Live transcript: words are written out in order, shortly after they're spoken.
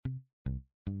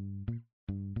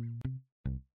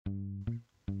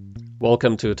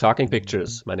Welcome to Talking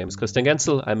Pictures. My name is Christian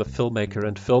Genzel. I'm a filmmaker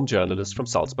and film journalist from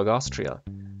Salzburg, Austria.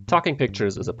 Talking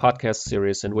Pictures is a podcast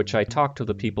series in which I talk to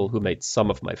the people who made some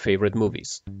of my favorite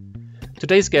movies.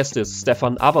 Today's guest is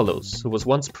Stefan Avalos, who was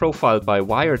once profiled by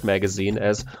Wired magazine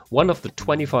as one of the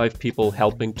 25 people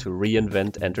helping to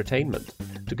reinvent entertainment.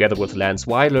 Together with Lance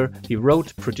Weiler, he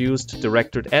wrote, produced,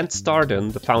 directed, and starred in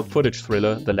the found footage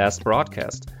thriller The Last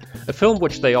Broadcast, a film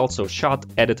which they also shot,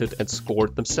 edited, and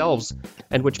scored themselves,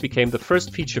 and which became the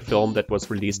first feature film that was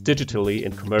released digitally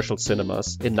in commercial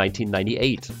cinemas in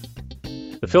 1998.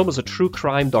 The film is a true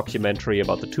crime documentary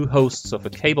about the two hosts of a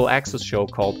cable access show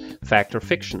called Fact or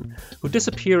Fiction, who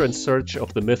disappear in search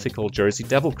of the mythical Jersey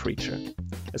Devil creature.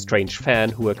 A strange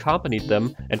fan who accompanied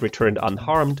them and returned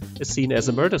unharmed is seen as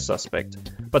a murder suspect,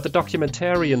 but the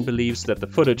documentarian believes that the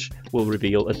footage will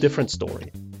reveal a different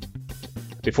story.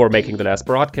 Before making The Last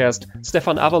Broadcast,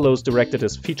 Stefan Avalos directed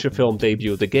his feature film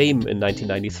debut The Game in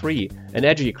 1993, an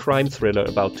edgy crime thriller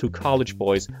about two college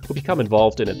boys who become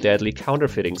involved in a deadly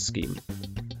counterfeiting scheme.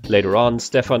 Later on,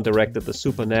 Stefan directed the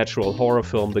supernatural horror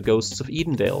film The Ghosts of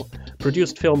Edendale,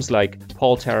 produced films like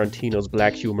Paul Tarantino's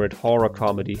black-humored horror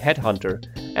comedy Headhunter,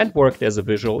 and worked as a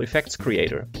visual effects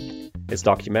creator. His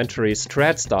documentary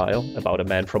Strat Style, about a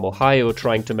man from Ohio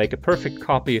trying to make a perfect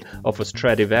copy of a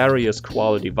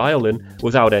Stradivarius-quality violin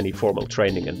without any formal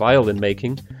training in violin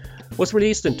making, was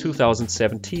released in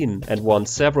 2017 and won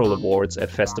several awards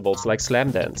at festivals like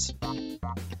Slamdance.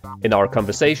 In our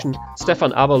conversation,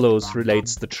 Stefan Avalos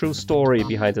relates the true story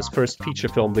behind his first feature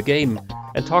film The Game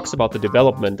and talks about the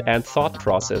development and thought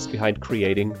process behind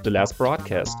creating The Last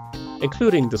Broadcast,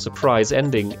 including the surprise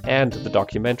ending and the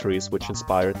documentaries which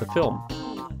inspired the film.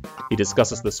 He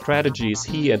discusses the strategies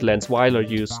he and Lance Weiler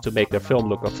used to make their film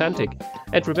look authentic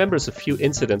and remembers a few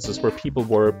incidences where people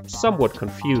were somewhat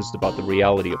confused about the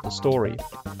reality of the story.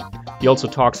 He also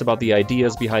talks about the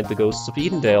ideas behind The Ghosts of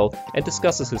Edendale and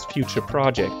discusses his future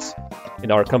projects.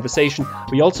 In our conversation,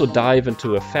 we also dive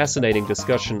into a fascinating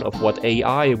discussion of what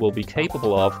AI will be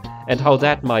capable of and how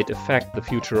that might affect the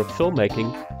future of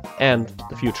filmmaking and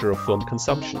the future of film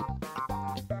consumption.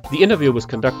 The interview was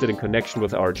conducted in connection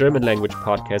with our German language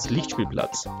podcast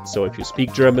Lichtspielplatz. So if you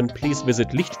speak German, please visit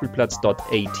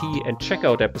lichtspielplatz.at and check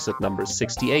out episode number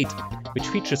 68, which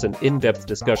features an in-depth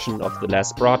discussion of The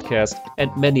Last Broadcast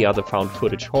and many other found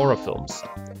footage horror films.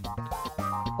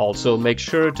 Also, make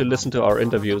sure to listen to our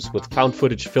interviews with found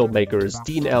footage filmmakers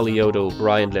Dean Alioto,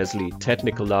 Brian Leslie, Ted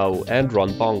Nicolau, and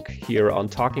Ron Bonk here on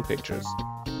Talking Pictures.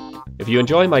 If you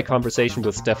enjoy my conversation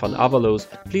with Stefan Avalos,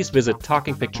 please visit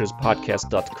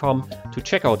talkingpicturespodcast.com to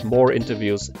check out more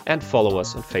interviews and follow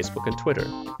us on Facebook and Twitter.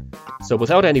 So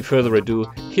without any further ado,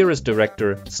 here is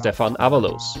director Stefan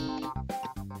Avalos.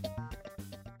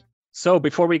 So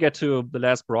before we get to The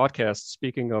Last Broadcast,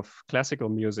 speaking of classical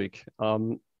music,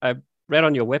 I read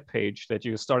on your webpage that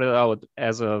you started out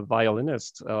as a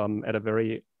violinist at a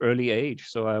very early age.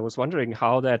 So I was wondering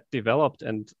how that developed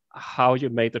and how you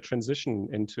made the transition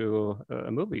into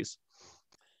movies.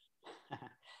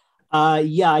 I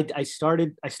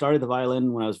started the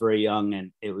violin when I was very young,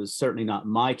 and it was certainly not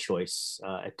my choice.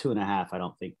 At 2.5, I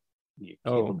don't think you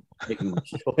making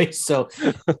much choice. So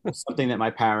something that my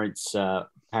parents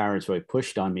really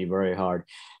pushed on me very hard,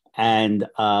 and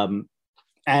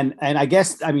I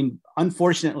guess, I mean,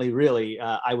 unfortunately, really,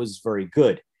 I was very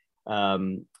good.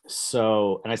 And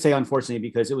I say unfortunately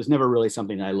because it was never really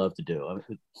something that I loved to do.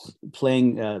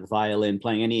 Playing the violin,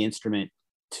 playing any instrument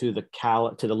to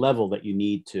the level that you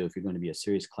need to if you're going to be a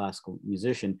serious classical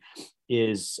musician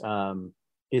is a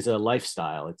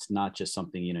lifestyle. It's not just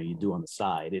something you do on the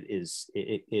side.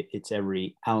 It's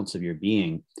every ounce of your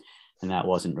being, and that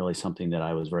wasn't really something that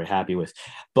I was very happy with.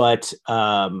 But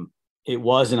it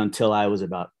wasn't until I was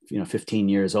about 15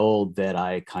 years old that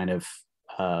I kind of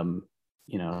had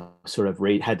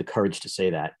the courage to say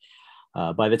that.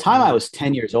 By the time I was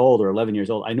 10 years old or 11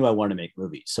 years old, I knew I wanted to make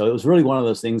movies. So it was really one of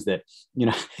those things that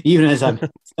even as I'm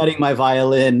studying my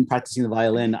violin, practicing the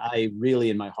violin, I really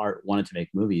in my heart wanted to make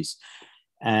movies.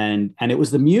 And it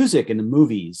was the music and the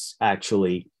movies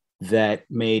actually that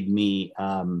made me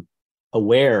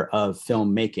aware of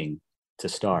filmmaking to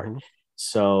start. Mm-hmm.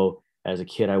 So as a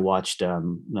kid, I watched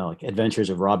like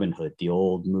Adventures of Robin Hood, the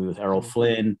old movie with Errol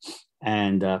Flynn,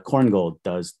 and Korngold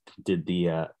did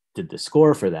the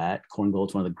score for that.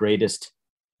 Korngold's one of the greatest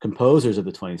composers of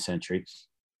the 20th century,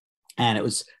 and it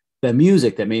was the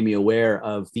music that made me aware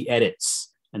of the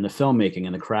edits and the filmmaking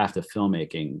and the craft of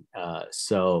filmmaking.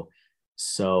 So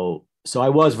I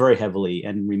was very heavily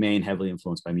and remain heavily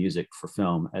influenced by music for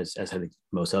film, as I think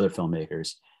most other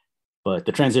filmmakers. But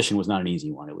the transition was not an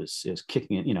easy one. It was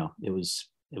kicking it, it was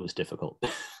difficult.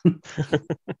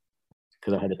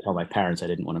 because I had to tell my parents I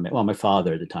didn't want to make. Well, my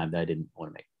father at the time, that I didn't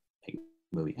want to make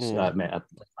movies. I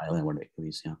didn't want to make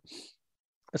movies. Yeah.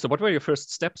 So what were your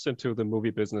first steps into the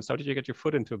movie business? How did you get your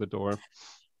foot into the door?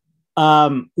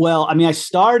 Well, I mean, I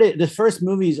started, the first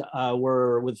movies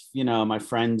were with, my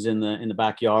friends in the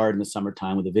backyard in the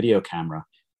summertime with a video camera.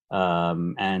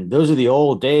 And those are the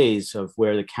old days of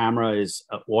where the camera is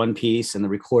one piece and the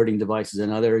recording device is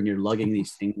another, and you're lugging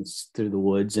these things through the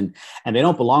woods, and they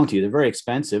don't belong to you. They're very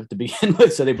expensive to begin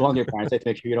with, so they belong to your parents. They have to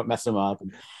make sure you don't mess them up.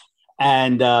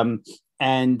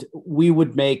 And we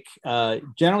would make,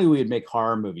 generally we would make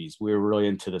horror movies. We were really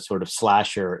into the sort of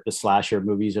slasher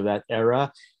movies of that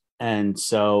era. And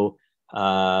so,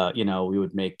 we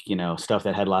would make, stuff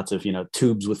that had lots of,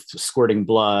 tubes with squirting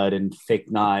blood and fake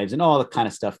knives and all the kind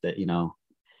of stuff that,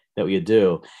 that we would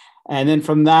do. And then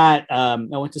from that, I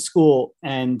went to school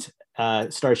and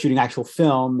started shooting actual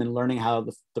film and learning how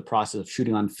the process of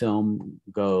shooting on film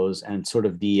goes, and sort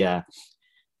of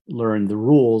learn the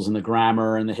rules and the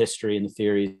grammar and the history and the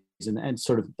theories, and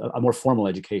sort of a more formal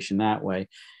education that way.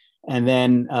 And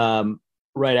then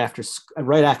right after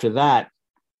that,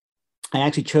 I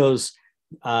actually chose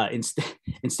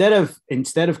instead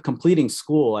of completing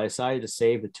school, I decided to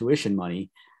save the tuition money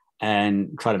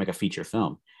and try to make a feature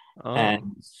film. Oh.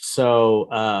 And so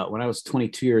when I was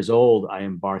 22 years old, I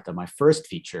embarked on my first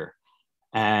feature,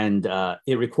 and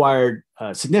it required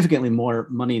significantly more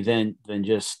money than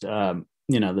just the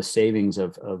savings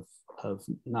of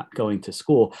not going to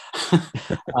school.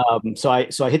 So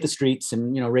I hit the streets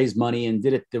and raised money and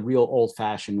did it the real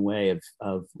old-fashioned way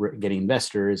of getting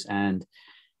investors, and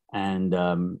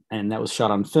that was shot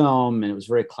on film, and it was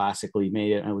very classically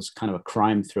made. It was kind of a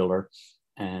crime thriller,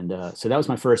 and so that was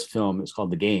my first film. It was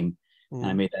called The Game, and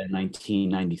I made that in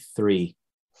 1993,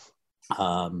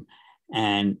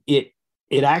 and it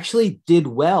actually did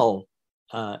well.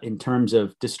 In terms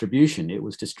of distribution, it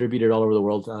was distributed all over the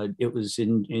world. It was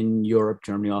in Europe,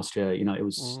 Germany, Austria. It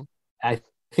was. I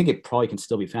think it probably can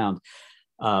still be found,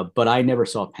 but I never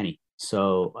saw a penny.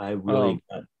 So I really,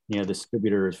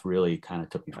 distributors really kind of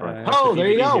took me for it. Oh, there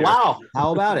you go! Here. Wow,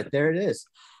 how about it? There it is.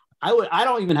 I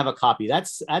don't even have a copy.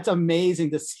 That's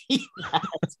amazing to see that.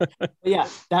 But yeah,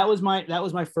 that was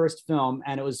my first film,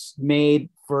 and it was made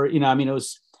for it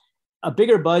was a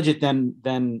bigger budget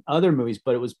than other movies,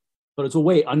 but it's a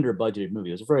way under budgeted movie.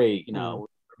 It was very, we're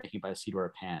making by the seat of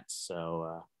our pants.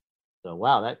 So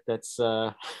wow, that's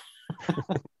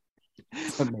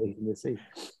amazing to see.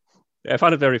 I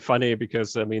found it very funny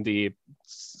because the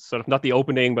sort of not the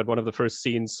opening, but one of the first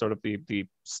scenes, sort of the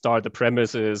start, the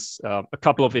premise is a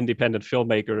couple of independent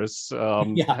filmmakers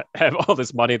have all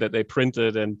this money that they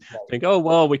printed and think, oh,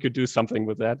 well, we could do something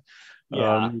with that.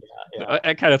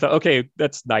 I kind of thought, okay,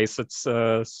 that's nice. It's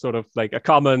sort of like a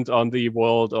comment on the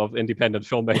world of independent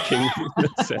filmmaking in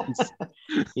that sense.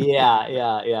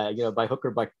 By hook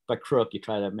or by crook, you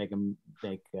try to make them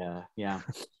make.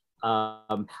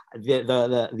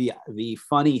 The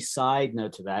funny side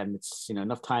note to that, and it's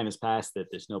enough time has passed that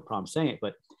there's no problem saying it,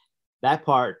 but that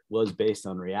part was based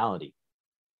on reality.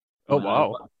 Oh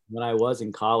wow! When I was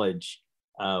in college,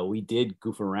 we did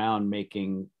goof around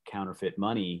making counterfeit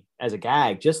money as a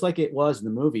gag, just like it was in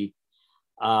the movie.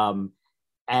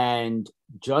 And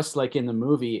just like in the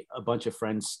movie, a bunch of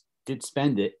friends did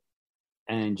spend it.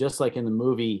 And just like in the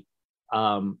movie,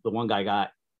 the one guy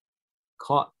got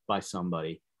caught by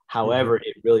somebody. However,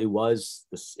 it really was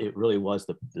the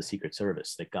Secret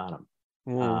Service that got him.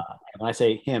 And when I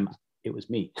say him, it was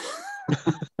me.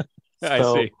 I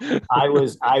see. I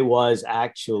was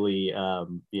actually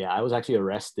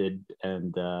arrested,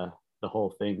 and the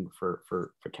whole thing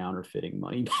for counterfeiting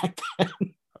money back then.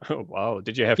 Oh wow!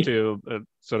 Did you have to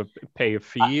sort of pay a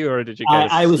fee, or did you get a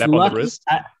slap on the wrist?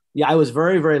 I was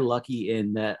very, very lucky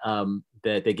in that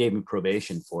that they gave me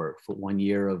probation for 1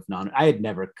 year of I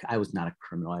was not a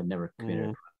criminal. I had never committed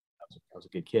a crime. I was a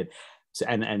good kid. So,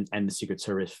 and the Secret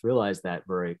Service realized that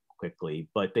very quickly,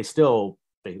 but they still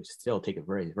take it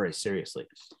very, very seriously.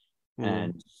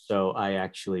 And so I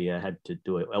actually had to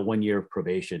do a 1 year of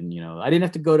probation. I didn't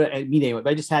have to go to meet anyone,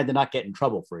 but I just had to not get in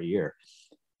trouble for a year.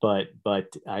 But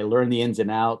I learned the ins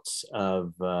and outs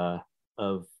of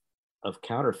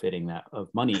counterfeiting of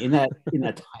money in that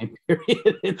time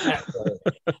period.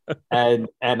 And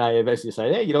I eventually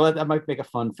decided, hey, you know what, that might make a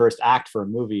fun first act for a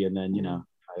movie, and then try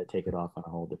to take it off on a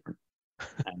whole different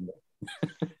angle.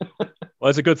 Well,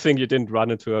 it's a good thing you didn't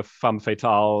run into a femme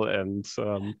fatale and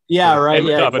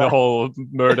a whole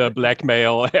murder,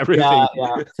 blackmail, everything.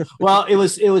 Yeah. Well, it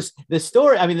was the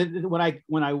story. I mean,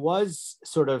 when I was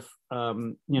sort of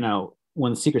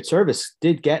when the Secret Service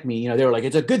did get me, they were like,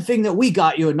 it's a good thing that we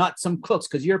got you and not some crooks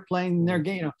because you're playing their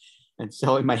game. And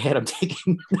so in my head, I'm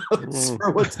taking notes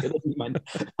for what's going to be my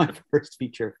first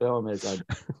feature film as I'm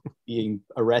being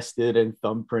arrested and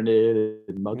thumbprinted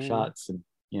and mugshots. And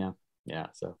yeah.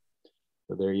 So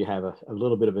there you have a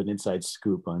little bit of an inside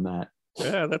scoop on that.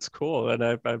 Yeah, that's cool. And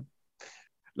I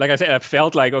like I said, I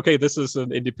felt like, okay, this is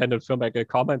an independent filmmaker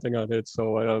commenting on it.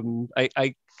 So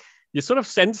you sort of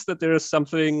sense that there is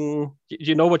something,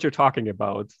 you know what you're talking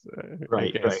about.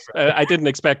 Right, I guess. right. I didn't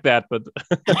expect that, but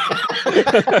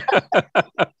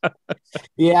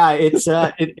yeah, it's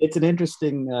an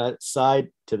interesting side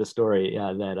to the story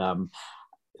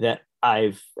that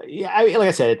like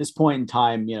I said, at this point in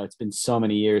time, it's been so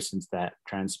many years since that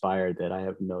transpired that I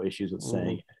have no issues with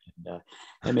saying it. And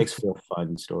it makes for a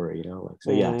fun story,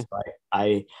 So yeah, so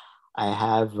I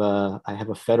have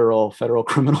a federal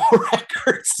criminal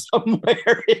record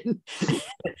somewhere in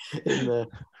the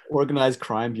Organized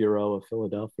Crime Bureau of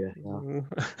Philadelphia.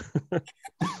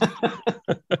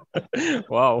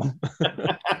 Wow.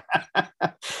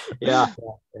 yeah.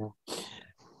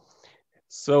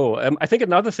 So I think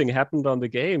another thing happened on the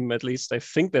game. At least I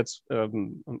think that's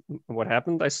what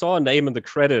happened. I saw a name in the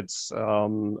credits.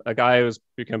 A guy who's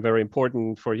become very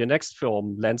important for your next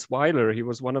film, Lance Weiler. He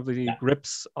was one of the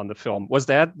grips on the film. Was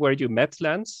that where you met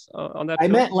Lance on that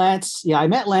film? Met Lance. Yeah, I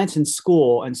met Lance in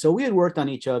school, and so we had worked on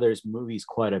each other's movies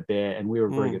quite a bit, and we were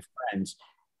very good friends.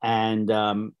 And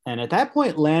at that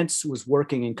point, Lance was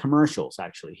working in commercials.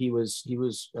 Actually, he was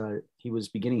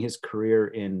beginning his career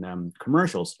in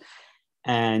commercials.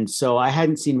 And so I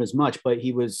hadn't seen him as much, but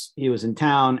he was in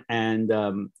town,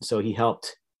 and so he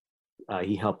helped a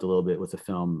little bit with the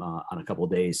film on a couple of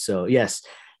days. So yes,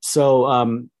 so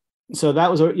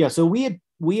that was So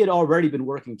we had already been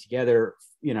working together,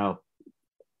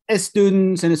 as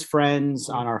students and as friends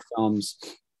on our films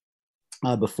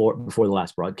before the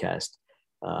last broadcast.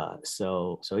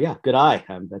 So yeah, good eye.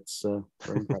 That's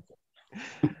very impressive.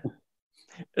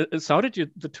 So how did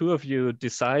the two of you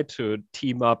decide to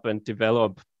team up and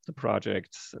develop the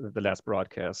project, the last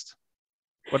broadcast?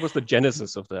 What was the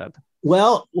genesis of that?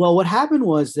 Well, what happened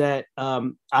was that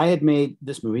I had made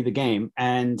this movie, The Game,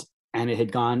 and it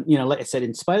had gone, like I said,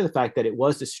 in spite of the fact that it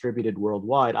was distributed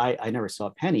worldwide, I never saw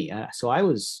a penny. So I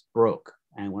was broke.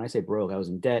 And when I say broke, I was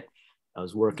in debt. I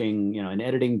was working, an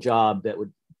editing job that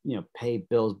would, pay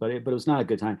bills, but it was not a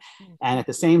good time. And at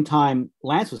the same time,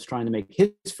 Lance was trying to make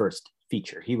his first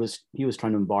feature. He was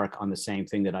trying to embark on the same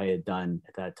thing that I had done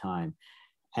at that time.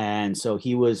 And so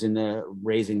he was in the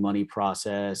raising money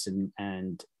process,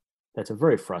 and that's a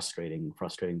very frustrating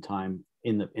time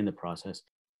in the process.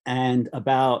 And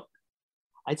about,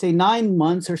 I'd say 9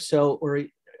 months or so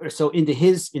into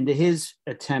his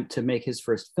attempt to make his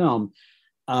first film,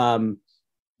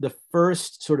 the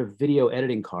first sort of video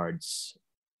editing cards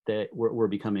that were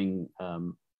becoming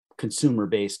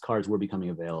consumer-based cards were becoming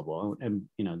available. And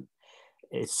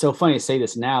it's so funny to say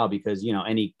this now because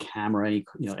any camera,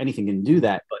 anything can do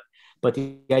that, but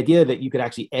the idea that you could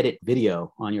actually edit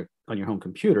video on your home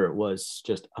computer was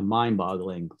just a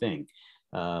mind-boggling thing.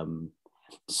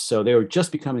 So they were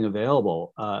just becoming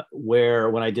available.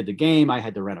 Where when I did The Game, I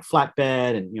had to rent a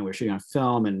flatbed, and we were shooting on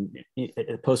film, and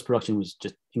post-production was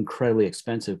just incredibly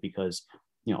expensive because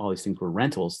all these things were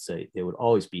rentals. So they would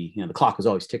always be, the clock was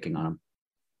always ticking on them.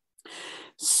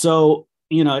 So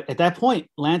at that point,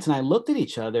 Lance and I looked at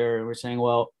each other and we're saying,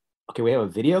 well, okay, we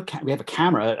have a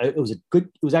camera. It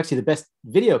was actually the best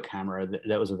video camera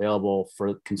that was available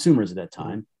for consumers at that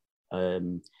time.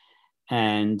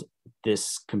 And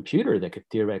this computer that could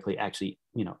theoretically actually,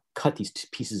 cut these two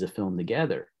pieces of film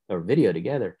together or video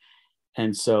together.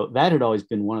 And so that had always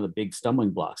been one of the big stumbling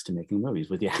blocks to making movies,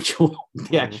 with the actual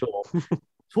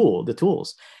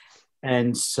tools.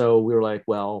 And so we were like,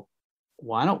 well,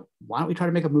 why don't we try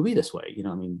to make a movie this way?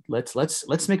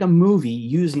 Let's make a movie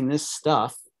using this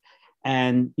stuff,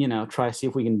 and try to see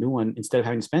if we can do one instead of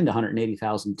having to spend $180,000,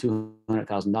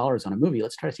 $200,000 on a movie.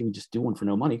 Let's try to see if we just do one for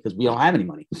no money, because we don't have any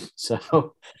money.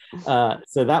 So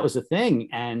that was the thing,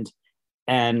 and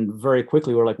very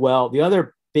quickly we're like, well, the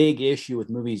other big issue with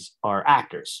movies are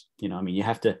actors. You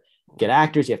have to get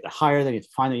actors, you have to hire them, you have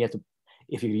to find them,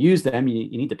 if you use them,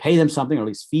 you need to pay them something, or at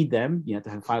least feed them. You have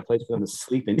to find a place for them to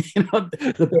sleep in,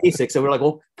 the basics. So we're like,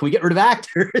 well, can we get rid of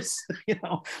actors?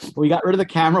 We got rid of the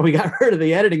camera, we got rid of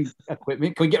the editing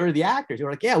equipment. Can we get rid of the actors?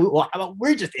 We're like, yeah, well, how about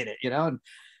we're just in it, And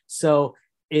so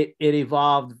it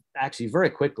evolved actually very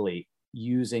quickly,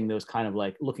 using those kind of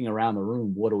like looking around the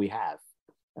room. What do we have?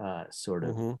 Sort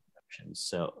of.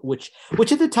 So, which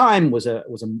at the time was a.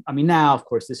 I mean, now of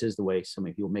course this is the way so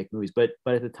many people make movies, but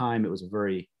at the time it was a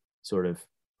very sort of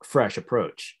fresh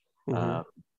approach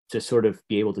to sort of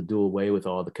be able to do away with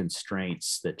all the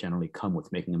constraints that generally come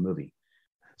with making a movie.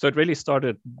 So it really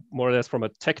started more or less from a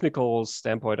technical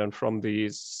standpoint and from the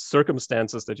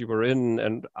circumstances that you were in,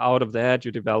 and out of that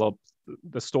you developed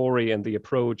the story and the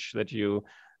approach that you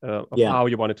of Yeah. how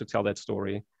you wanted to tell that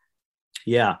story.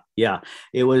 Yeah, yeah.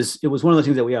 It was one of those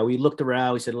things that we looked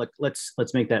around. We said, look,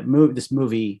 let's make this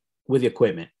movie with the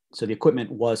equipment. So the equipment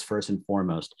was first and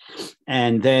foremost,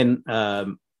 and then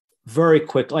very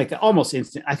quick, like almost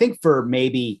instant. I think for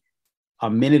maybe a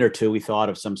minute or two, we thought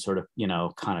of some sort of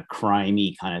kind of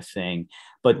crimey kind of thing,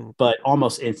 but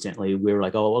almost instantly we were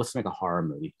like, oh, well, let's make a horror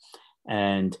movie.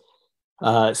 And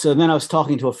so then I was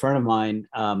talking to a friend of mine,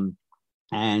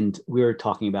 and we were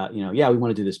talking about, yeah, we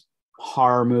want to do this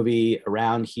horror movie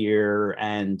around here,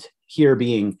 and here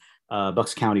being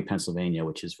Bucks County, Pennsylvania,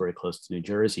 which is very close to New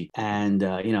Jersey. And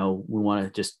we want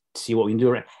to just see what we can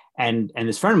do. And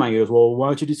this friend of mine goes, well, why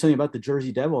don't you do something about the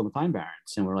Jersey Devil and the Pine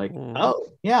Barrens? And we're like, oh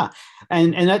yeah.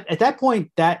 And at that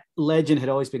point, that legend had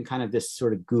always been kind of this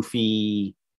sort of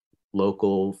goofy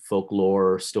local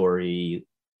folklore story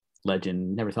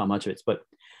legend. Never thought much of it,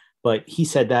 but he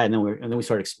said that, and then we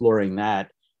started exploring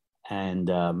that, and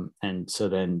so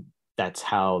then that's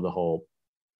how the whole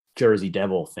Jersey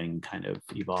Devil thing kind of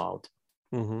evolved.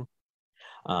 Mm-hmm.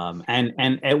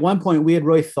 And at one point we had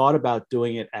really thought about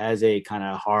doing it as a kind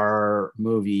of horror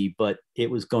movie, but it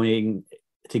was going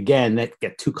to, again, that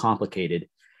get too complicated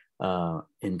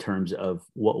in terms of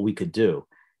what we could do.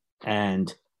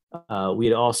 And we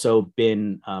had also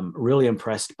been really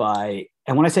impressed by,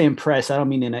 and when I say impressed, I don't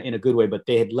mean in a good way, but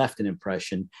they had left an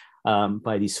impression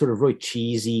by these sort of really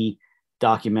cheesy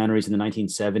documentaries in the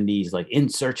 1970s, like In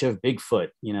Search of Bigfoot.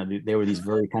 There were these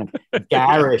very kind of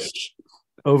garish,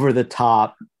 over the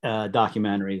top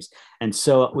documentaries. And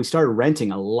so we started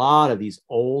renting a lot of these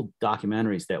old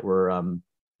documentaries that were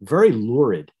very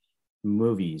lurid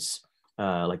movies,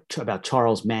 like about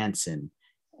Charles Manson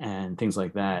and things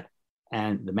like that.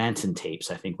 And the Manson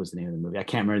tapes, I think, was the name of the movie. I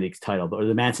can't remember the title, but or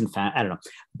the Manson fan, I don't know.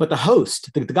 But the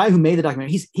host, the guy who made the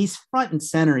documentary, he's front and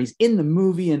center. He's in the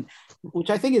movie, and which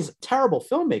I think is terrible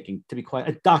filmmaking, to be quite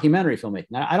a documentary filmmaking.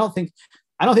 I don't think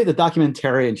the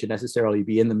documentarian should necessarily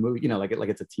be in the movie, like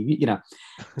it's a TV,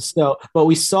 So, but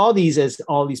we saw these as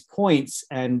all these points,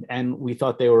 and we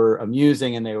thought they were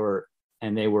amusing, and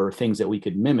they were things that we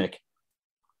could mimic.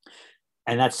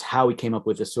 And that's how we came up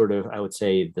with the sort of, I would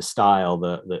say, the style,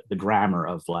 the grammar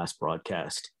of Last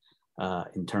Broadcast,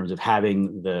 in terms of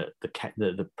having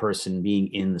the person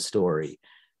being in the story.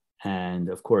 And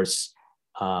of course,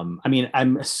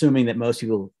 I'm assuming that most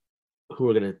people who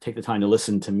are going to take the time to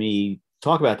listen to me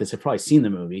talk about this have probably seen the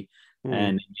movie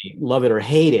and love it or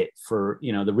hate it for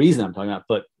the reason I'm talking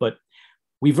about. But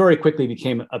we very quickly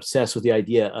became obsessed with the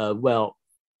idea of, well,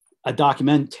 a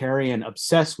documentarian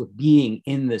obsessed with being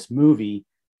in this movie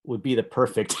would be the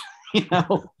perfect,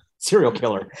 serial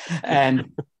killer.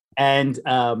 And at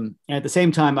the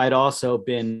same time, I'd also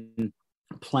been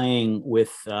playing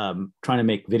with trying to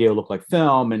make video look like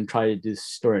film and try to do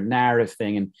story narrative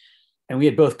thing. And we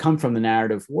had both come from the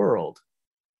narrative world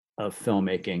of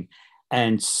filmmaking.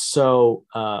 And so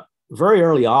very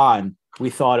early on, we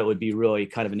thought it would be really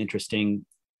kind of an interesting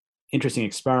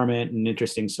experiment, an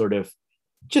interesting sort of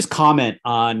just comment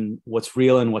on what's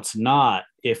real and what's not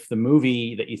if the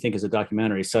movie that you think is a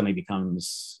documentary suddenly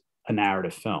becomes a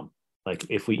narrative film. Like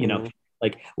if we,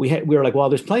 like we were like, well,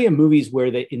 there's plenty of movies where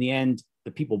in the end,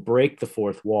 the people break the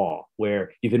fourth wall,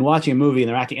 where you've been watching a movie and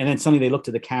they're acting, and then suddenly they look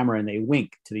to the camera and they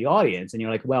wink to the audience, and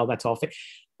you're like, well, that's all fake.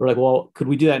 We're like, well, could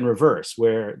we do that in reverse,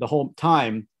 where the whole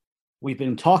time we've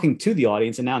been talking to the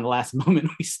audience, and now in the last moment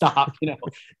we stop,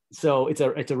 So it's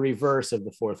a reverse of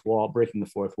the fourth wall, breaking the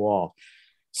fourth wall.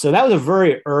 So that was a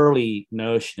very early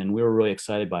notion, and we were really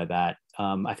excited by that.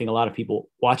 I think a lot of people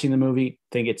watching the movie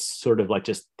think it's sort of like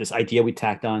just this idea we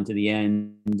tacked on to the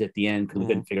end at the end because we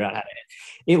couldn't figure out how to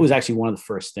end. It was actually one of the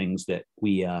first things that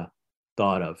we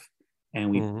thought of,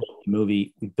 and we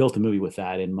built the movie with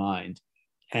that in mind.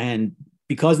 And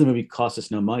because the movie cost us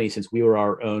no money, since we were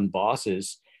our own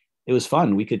bosses, it was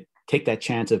fun. We could take that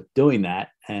chance of doing that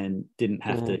and didn't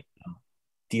have to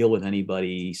deal with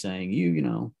anybody saying,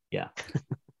 yeah.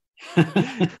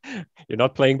 You're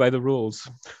not playing by the rules.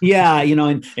 Yeah,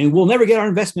 and we'll never get our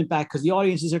investment back because the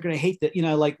audiences are going to hate that.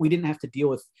 Like we didn't have to deal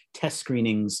with test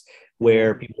screenings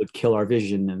where people would kill our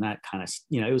vision and that kind of.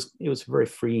 It was a very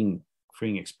freeing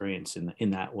experience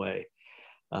in that way.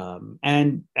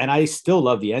 And I still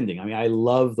love the ending. I mean, I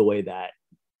love the way that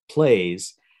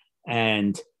plays,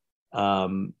 and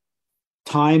time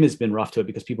has been rough to it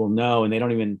because people know, and they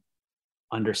don't even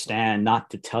understand not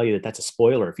to tell you that that's a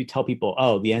spoiler. If you tell people,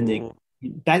 oh, the ending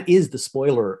that is the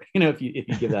spoiler, if you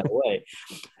give that away.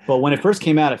 But when it first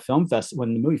came out at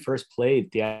when the movie first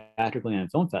played theatrically on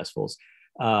film festivals,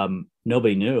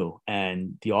 nobody knew,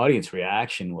 and the audience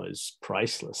reaction was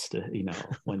priceless.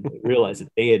 When they realized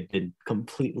that they had been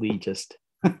completely just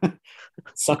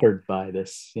suckered by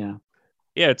this.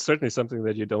 Yeah, it's certainly something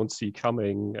that you don't see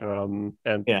coming.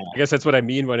 And Yeah. I guess that's what I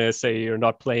mean when I say you're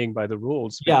not playing by the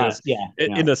rules, Yeah.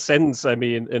 because in a sense, I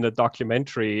mean, in a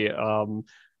documentary,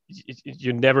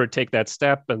 you never take that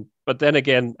step. But then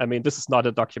again, I mean, this is not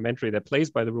a documentary that plays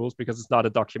by the rules because it's not a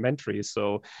documentary.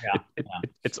 So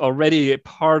it's already a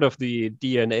part of the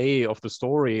DNA of the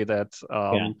story that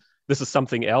this is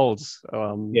something else.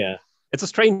 It's a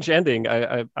strange ending.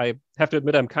 I have to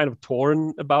admit, I'm kind of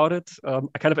torn about it. I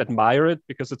kind of admire it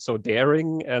because it's so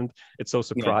daring and it's so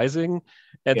surprising.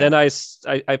 And then I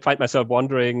find myself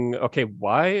wondering, okay,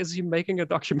 why is he making a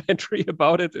documentary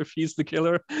about it if he's the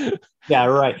killer? Yeah,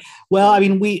 right. Well, I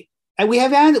mean, we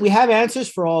have answers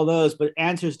for all those, but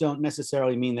answers don't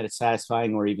necessarily mean that it's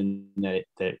satisfying or even that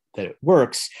it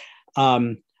works. I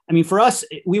mean, for us,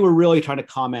 we were really trying to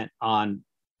comment on.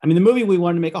 I mean, the movie, we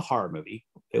wanted to make a horror movie.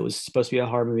 It was supposed to be a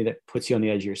horror movie that puts you on the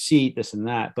edge of your seat, this and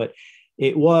that. But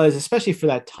it was, especially for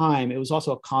that time, it was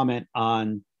also a comment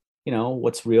on,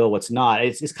 what's real, what's not.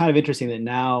 It's kind of interesting that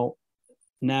now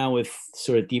with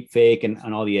sort of deep fake and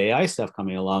all the AI stuff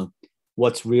coming along,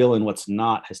 what's real and what's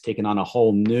not has taken on a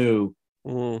whole new,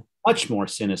 much more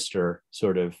sinister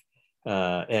sort of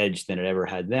edge than it ever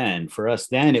had then. For us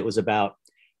then, it was about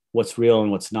what's real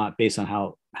and what's not based on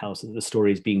how the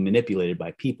story is being manipulated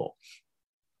by people.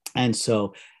 And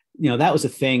so, that was a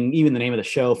thing. Even the name of the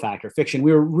show, Fact or Fiction,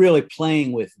 we were really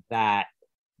playing with that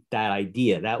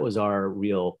idea. That was our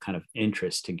real kind of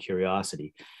interest and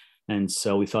curiosity. And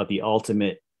so we thought the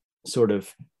ultimate sort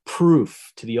of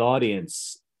proof to the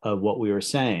audience of what we were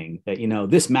saying, that,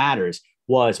 this matters,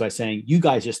 was by saying, you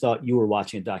guys just thought you were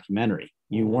watching a documentary.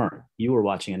 You weren't. You were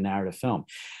watching a narrative film.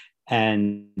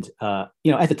 And, at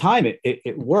the time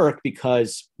it worked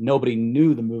because nobody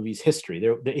knew the movie's history.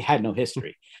 It had no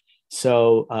history.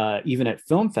 So even at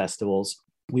film festivals,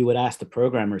 we would ask the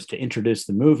programmers to introduce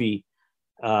the movie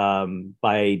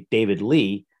by David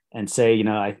Lee and say,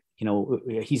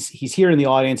 he's here in the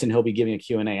audience and he'll be giving a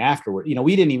Q&A afterward.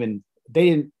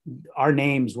 Our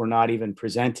names were not even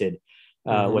presented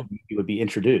when it would be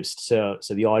introduced. So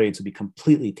the audience would be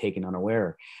completely taken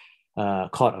unaware,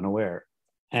 caught unaware.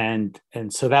 And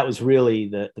so that was really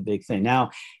the big thing.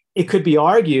 Now, it could be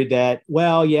argued that,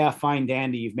 well, yeah, fine,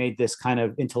 dandy, you've made this kind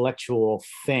of intellectual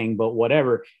thing, but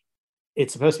whatever,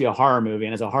 it's supposed to be a horror movie.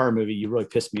 And as a horror movie, you really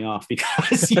pissed me off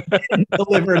because you didn't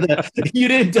deliver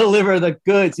the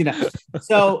goods,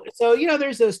 So,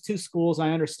 there's those two schools. I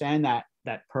understand that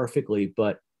perfectly,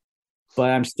 but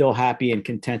I'm still happy and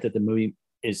content that the movie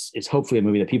is hopefully a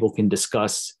movie that people can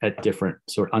discuss on different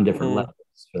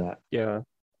levels for that. Yeah.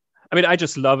 I mean, I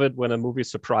just love it when a movie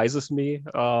surprises me.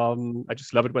 I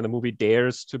just love it when a movie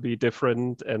dares to be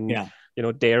different and,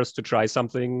 dares to try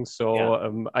something.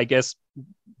 So I guess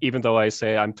even though I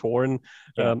say I'm torn,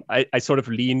 I sort of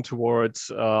lean towards,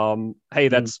 hey,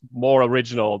 that's more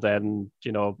original than,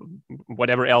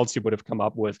 whatever else you would have come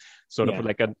up with. Sort of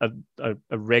like a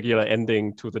regular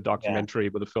ending to the documentary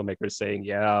with the filmmaker saying,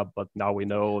 but now we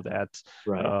know that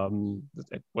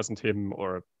it wasn't him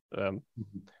or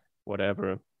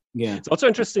whatever. Yeah. It's also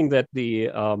interesting that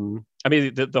the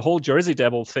whole Jersey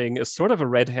Devil thing is sort of a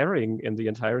red herring in the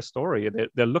entire story.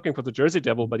 They're looking for the Jersey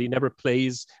Devil, but he never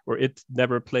plays, or it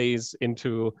never plays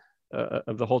into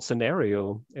the whole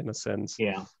scenario in a sense.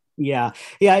 Yeah.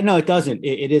 No, it doesn't.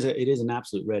 It is an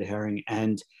absolute red herring.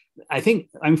 And I think,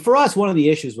 for us, one of the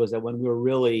issues was that when we were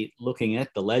really looking at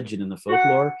the legend and the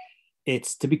folklore,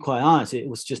 it's, to be quite honest, it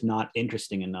was just not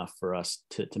interesting enough for us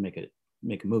to make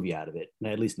a movie out of it,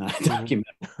 at least not a documentary.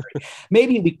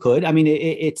 Maybe we could. I mean,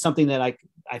 it's something that I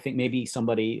think maybe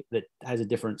somebody that has a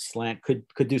different slant could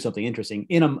do something interesting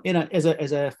as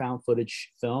a found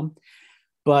footage film.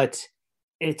 But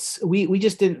we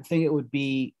just didn't think it would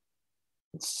be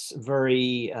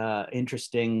very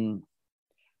interesting,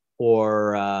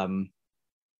 or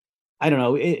I don't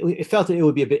know. It felt that it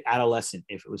would be a bit adolescent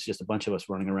if it was just a bunch of us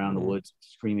running around the woods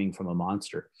screaming from a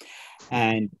monster.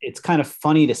 And it's kind of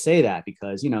funny to say that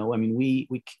because, we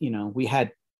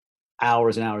had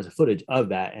hours and hours of footage of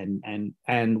that,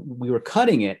 and we were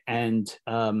cutting it, and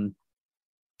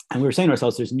we were saying to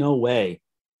ourselves, there's no way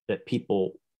that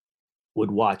people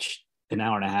would watch an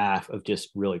hour and a half of just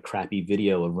really crappy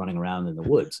video of running around in the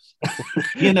woods.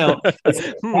 That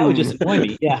would just annoy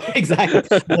me. Yeah, exactly.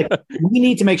 Like, we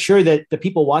need to make sure that the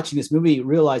people watching this movie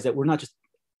realize that we're not just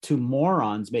two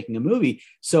morons making a movie.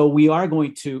 So we are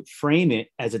going to frame it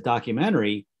as a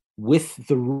documentary with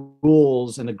the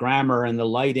rules and the grammar and the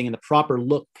lighting and the proper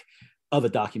look of a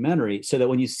documentary, so that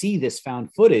when you see this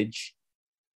found footage,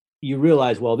 you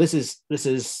realize, well, this is this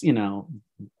is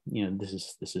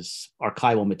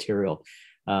archival material.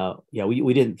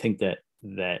 We didn't think that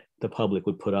the public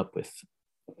would put up with,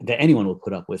 that anyone would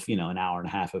put up with, an hour and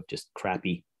a half of just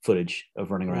crappy footage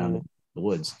of running around in the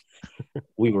woods.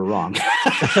 We were wrong.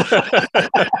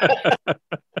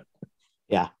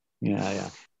 Yeah.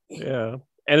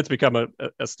 And it's become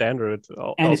a standard.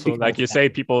 Also, like you say,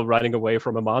 people running away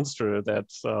from a monster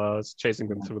that's chasing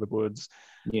them through the woods.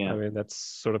 Yeah. I mean, that's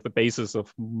sort of the basis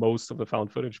of most of the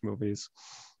found footage movies.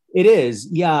 It is.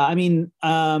 Yeah. I mean,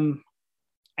 I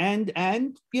think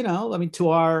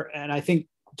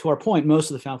to our point,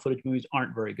 most of the found footage movies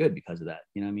aren't very good because of that.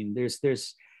 I mean, there's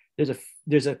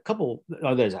a couple,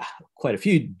 there's quite a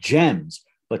few gems,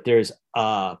 but there's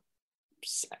a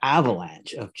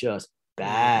avalanche of just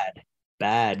bad,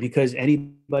 because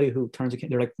anybody who turns a camera,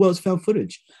 they're like, well, it's found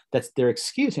footage. That's their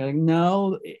excuse. And you're like,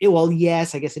 no, well,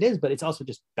 yes, I guess it is, but it's also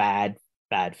just bad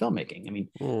filmmaking. I mean,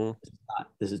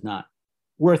 this is not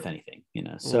worth anything,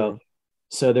 So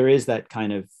there is that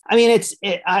kind of, I mean,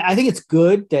 I think it's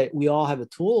good that we all have the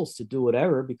tools to do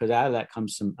whatever, because out of that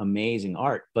comes some amazing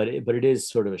art, but it is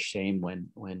sort of a shame when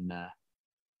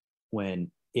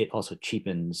it also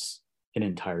cheapens an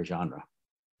entire genre.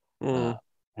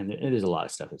 And there's a lot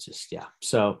of stuff that's just, yeah.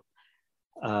 So,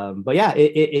 but yeah,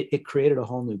 it created a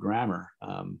whole new grammar,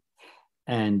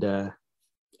 and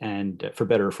for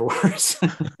better or for worse.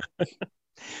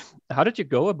 How did you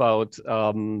go about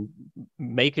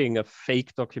making a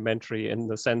fake documentary, in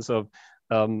the sense of,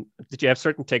 did you have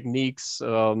certain techniques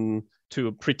to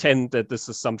pretend that this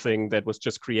is something that was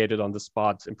just created on the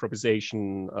spot,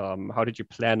 improvisation? How did you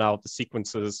plan out the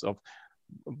sequences of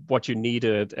what you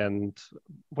needed and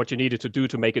what you needed to do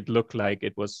to make it look like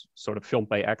it was sort of filmed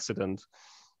by accident?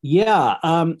 Yeah.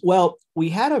 Well, we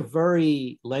had a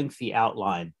very lengthy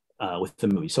outline with the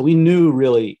movie, so we knew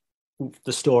really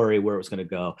the story, where it was going to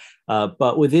go.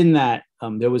 But within that,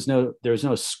 there was no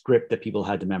script that people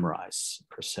had to memorize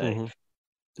per se.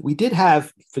 We did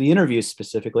have, for the interviews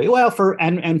specifically, for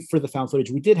the found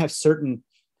footage, we did have certain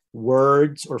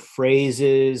words or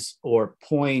phrases or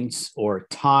points or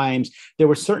times. There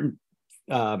were certain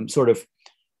markers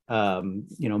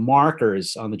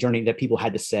on the journey that people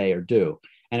had to say or do.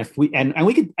 And if we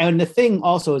and the thing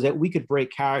also is that we could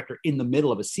break character in the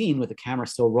middle of a scene with the camera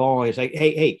still rolling. It's like,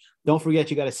 hey, don't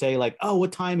forget, you got to say, like, oh,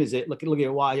 what time is it? Look at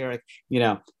your watch, and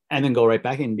then go right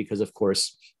back in, because of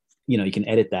course, you can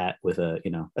edit that with a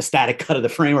static cut of the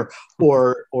frame,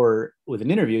 or with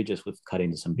an interview, just with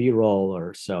cutting to some B-roll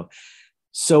or so.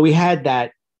 So we had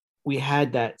that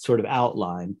sort of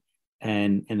outline,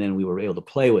 and then we were able to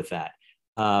play with that.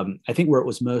 I think where it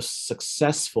was most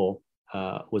successful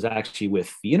was actually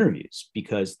with the interviews,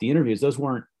 because the interviews, those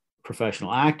weren't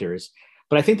professional actors,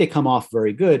 but I think they come off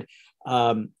very good.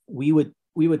 We would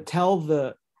tell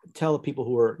the people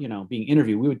who were being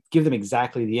interviewed, we would give them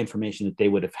exactly the information that they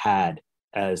would have had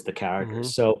as the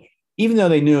characters. So even though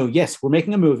they knew, yes, we're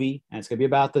making a movie and it's going to be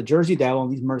about the Jersey Devil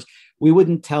and these murders, we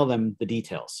wouldn't tell them the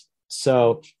details.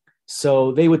 So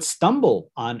they would stumble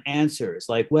on answers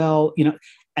like, well,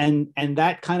 and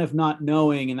that kind of not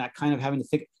knowing and that kind of having to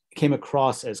think came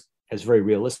across as very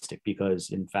realistic, because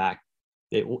in fact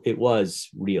it was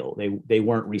real. They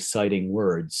weren't reciting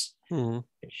words,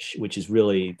 which is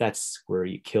really, that's where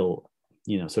you kill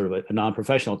sort of a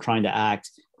non-professional trying to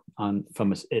act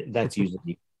that's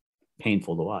usually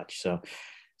painful to watch.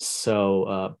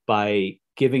 So by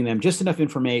giving them just enough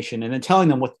information and then telling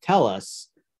them what to tell us,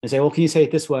 and say, well, can you say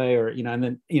it this way, or and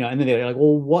then they're like,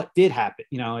 well, what did happen?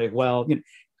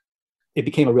 It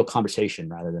became a real conversation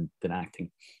rather than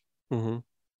acting.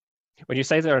 When you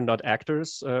say they're not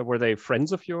actors, were they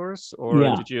friends of yours,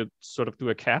 or did you sort of do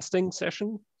a casting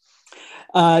session?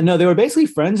 No, they were basically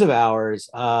friends of ours.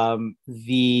 For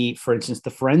instance, the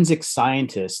forensic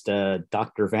scientist,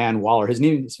 Dr. Van Waller, his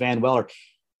name is Van Weller.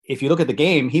 If you look at the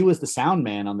game, he was the sound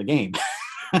man on the game.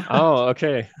 Oh,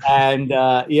 okay. And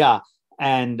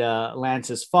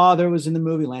Lance's father was in the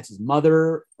movie. Lance's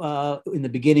mother, in the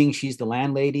beginning, she's the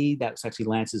landlady. That was actually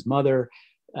Lance's mother.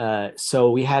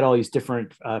 So we had all these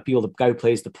different people. The guy who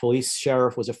plays the police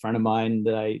sheriff was a friend of mine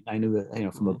that I knew,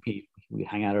 from we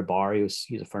hang out at a bar. He's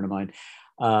a friend of mine.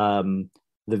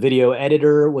 The video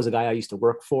editor was a guy I used to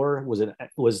work for.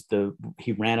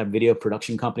 He ran a video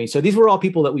production company. So these were all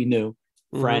people that we knew,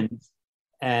 friends,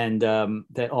 and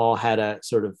that all had a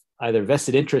sort of either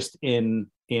vested interest in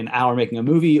our making a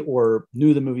movie or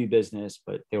knew the movie business.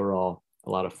 But they were all a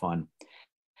lot of fun.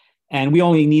 and we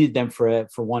only needed them for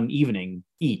one evening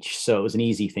each, so it was an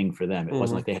easy thing for them. It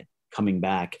wasn't like they had coming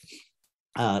back.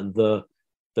 The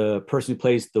person who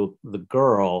plays the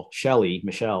girl,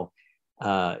 Michelle,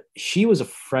 she was a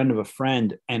friend of a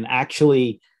friend, and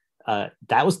actually,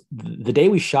 that was the day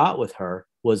we shot with her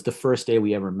was the first day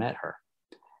we ever met her.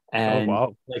 And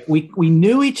like we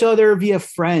knew each other via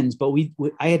friends, but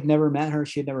I had never met her.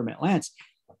 She had never met Lance.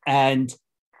 And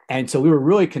so we were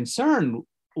really concerned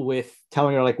with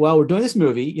telling her, like, well, we're doing this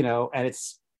movie, you know, and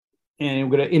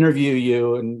we're going to interview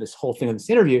you and this whole thing of this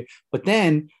interview. But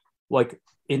then, like,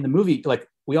 in the movie, like,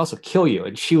 we also kill you.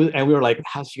 And we were like,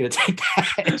 how's she going to take that?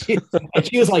 And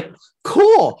she was like,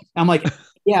 cool. I'm like,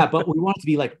 yeah, but we want it to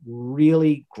be like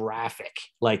really graphic.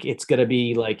 Like, it's going to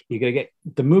be like, you're going to get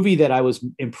the movie that I was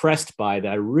impressed by,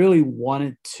 that I really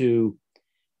wanted to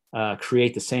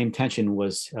create the same tension,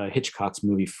 was Hitchcock's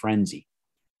movie Frenzy.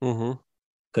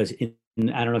 Because I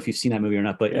don't know if you've seen that movie or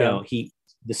not, but you know,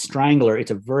 the strangler,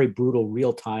 it's a very brutal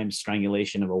real-time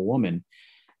strangulation of a woman.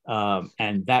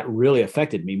 And that really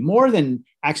affected me more than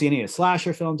actually any of the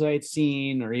slasher films I had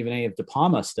seen, or even any of De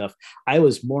Palma stuff. I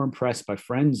was more impressed by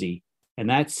Frenzy and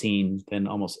that scene than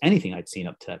almost anything I'd seen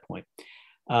up to that point.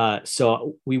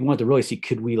 So we wanted to really see,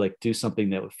 could we like do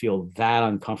something that would feel that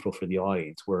uncomfortable for the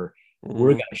audience, where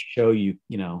we're going to show you,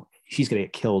 you know, she's going to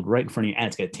get killed right in front of you, and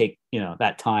it's going to take, you know,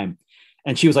 that time.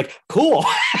 And she was like, cool.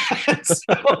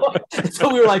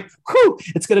 so we were like, whew,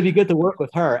 it's going to be good to work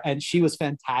with her. And she was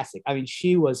fantastic. I mean,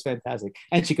 she was fantastic.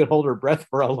 And she could hold her breath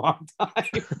for a long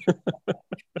time.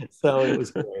 So it was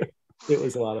great. It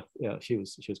was a lot of, you know, she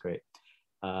was great.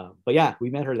 But yeah, we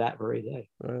met her that very day.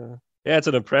 Yeah, it's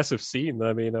an impressive scene.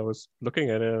 I mean, I was looking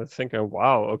at it thinking,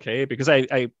 wow, okay, because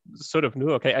I sort of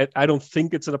knew, okay, I don't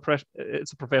think it's a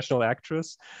professional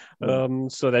actress,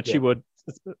 so that she would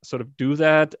sort of do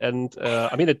that. And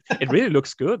I mean, it really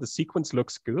looks good. The sequence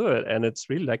looks good, and it's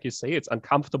really, like you say, it's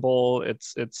uncomfortable.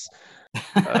 It's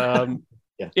I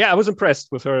was impressed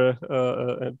with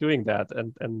her doing that,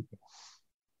 and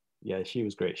yeah, she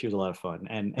was great. She was a lot of fun,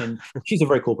 and she's a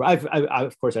very cool.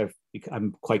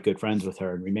 I'm quite good friends with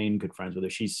her and remain good friends with her.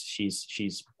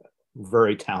 She's a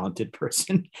very talented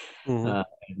person,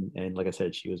 and like I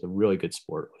said, she was a really good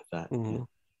sport with that. Yeah.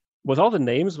 With all the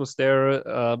names, was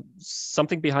there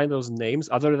something behind those names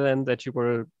other than that you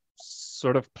were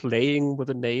sort of playing with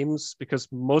the names? Because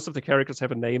most of the characters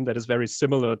have a name that is very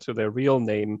similar to their real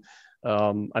name.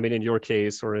 I mean, in your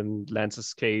case or in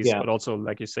Lance's case, but also,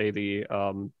 like you say, the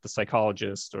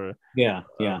psychologist or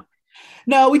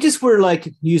No, we just were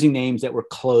like using names that were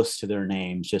close to their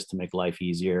names just to make life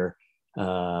easier.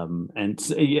 And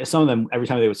some of them, every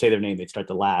time they would say their name, they'd start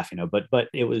to laugh, you know, but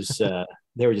it was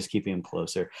they were just keeping them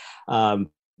closer. I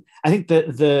think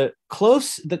the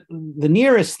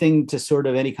nearest thing to sort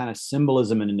of any kind of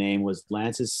symbolism in a name was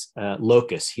Lance's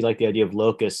locus. He liked the idea of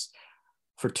locus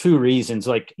for two reasons,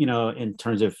 like, you know, in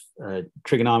terms of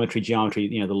trigonometry, geometry,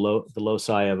 you know, the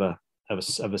loci of an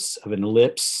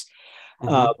ellipse,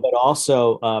 but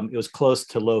also it was close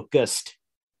to locust,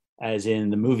 as in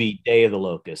the movie Day of the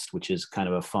Locust, which is kind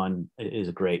of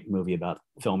a great movie about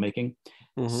filmmaking.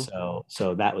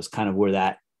 So that was kind of where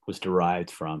that was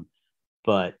derived from,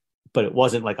 but it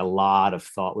wasn't like a lot of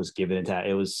thought was given into that.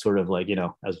 It was sort of like, you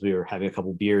know, as we were having a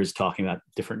couple beers talking about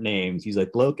different names, he's like,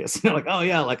 locust, you know, like, oh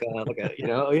yeah, like a you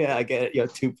know, oh yeah, I get it, you know,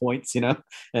 2 points, you know,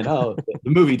 and the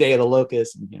movie Day of the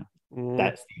Locust, and, you know,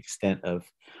 that's the extent of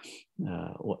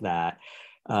what that.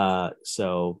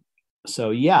 So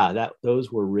yeah,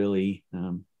 those were really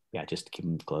just to keep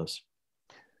them close.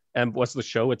 And was the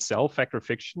show itself, Fact or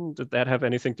Fiction, did that have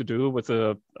anything to do with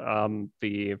the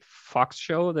Fox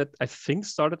show that I think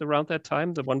started around that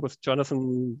time, the one with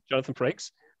Jonathan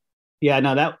Frakes? Yeah,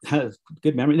 no, that has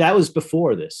good memory. That was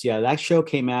before this. Yeah, that show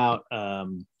came out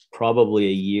probably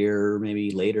a year,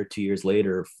 maybe later, 2 years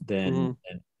later than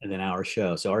our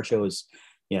show. So our show was.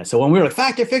 Yeah, so when we were like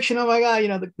Fact or Fiction, oh my God, you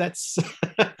know, that's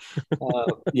that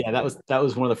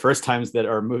was one of the first times that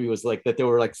our movie was like that. There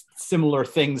were like similar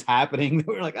things happening.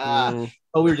 We were like,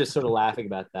 we were just sort of laughing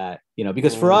about that, you know,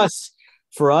 because for us,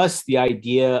 the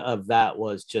idea of that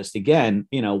was just, again,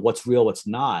 you know, what's real, what's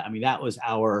not. I mean, that was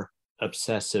our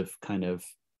obsessive kind of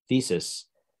thesis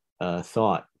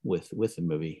thought with the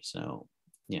movie. So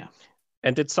yeah.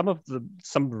 And did some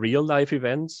real life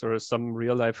events or some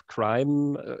real life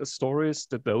crime stories,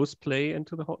 did those play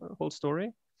into the whole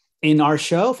story? In our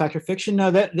show, Fact or Fiction,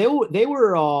 no, that they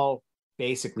were all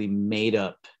basically made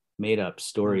up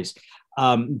stories.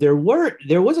 There were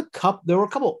a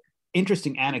couple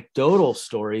interesting anecdotal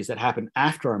stories that happened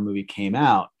after our movie came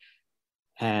out,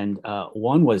 and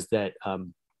one was that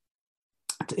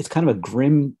it's kind of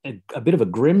a bit of a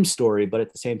grim story, but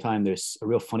at the same time, there's a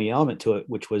real funny element to it,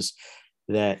 which was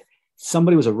that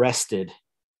somebody was arrested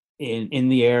in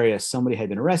the area. Somebody had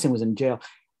been arrested and was in jail,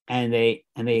 and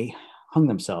they hung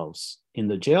themselves in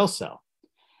the jail cell.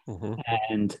 Mm-hmm.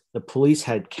 And the police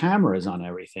had cameras on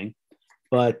everything,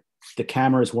 but the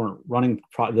cameras weren't running.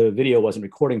 The video wasn't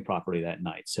recording properly that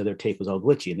night, so their tape was all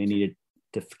glitchy, and they needed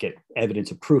to get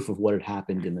evidence of proof of what had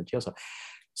happened in the jail cell.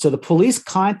 So the police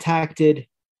contacted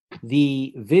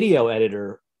the video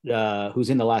editor who's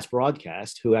in the last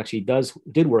broadcast, who actually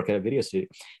did work at a video studio,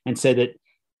 and said that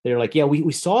they're like, yeah,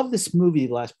 we saw this movie,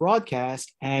 the last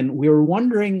broadcast, and we were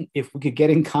wondering if we could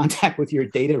get in contact with your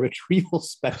data retrieval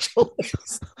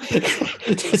specialist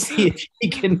to see if he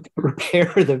can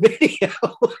repair the video.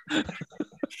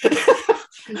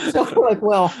 So we're like,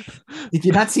 well, did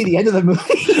you not see the end of the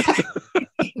movie?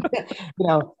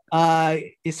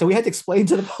 So we had to explain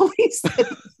to the police that it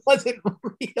wasn't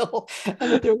real,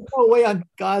 and that there was no way on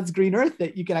God's green earth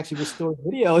that you can actually restore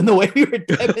video in the way we were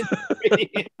demonstrating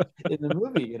it in the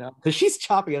movie, because she's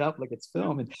chopping it up like it's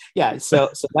film. And yeah, so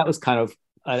that was kind of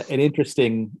an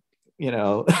interesting,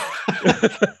 where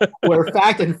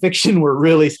fact and fiction were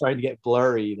really starting to get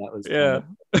blurry. That was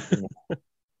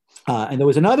and there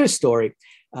was another story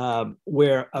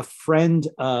where a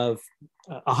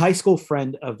high school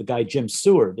friend of the guy Jim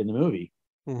Seward in the movie,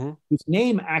 mm-hmm. whose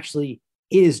name actually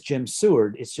is Jim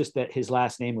Seward. It's just that his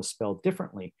last name was spelled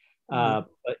differently. Mm-hmm.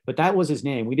 But that was his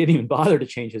name. We didn't even bother to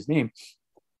change his name.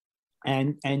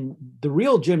 And the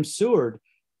real Jim Seward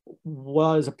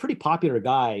was a pretty popular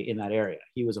guy in that area.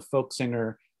 He was a folk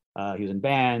singer. He was in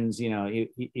bands. He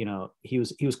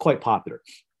was quite popular.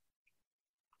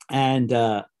 And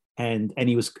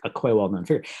he was a quite well-known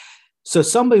figure. So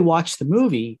somebody watched the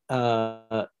movie,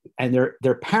 and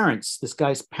their parents, this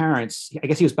guy's parents, I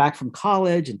guess he was back from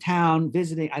college in town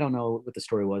visiting. I don't know what the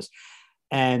story was.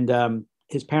 And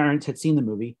his parents had seen the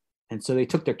movie. And so they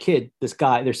took their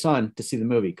son, to see the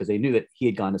movie, because they knew that he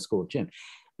had gone to school with Jim.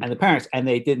 And the parents, and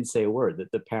they didn't say a word,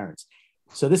 the parents.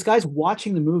 So this guy's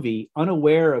watching the movie,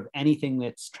 unaware of anything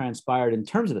that's transpired in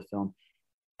terms of the film.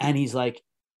 And he's like,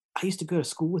 I used to go to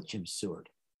school with Jim Seward.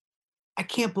 I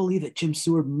can't believe that Jim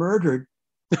Seward murdered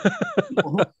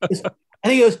people.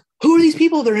 And he goes, who are these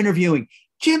people they're interviewing?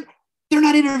 Jim, they're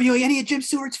not interviewing any of Jim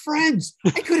Seward's friends.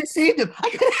 I could have saved him. I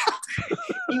could have helped.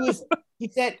 He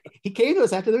said, he came to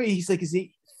us after the movie. He's like,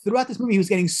 throughout this movie, he was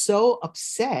getting so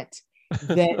upset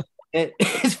that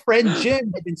his friend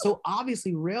Jim had been so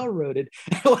obviously railroaded.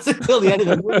 It wasn't until the end of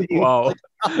the movie. Wow.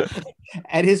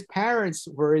 And his parents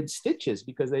were in stitches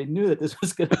because they knew that this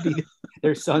was going to be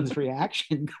their son's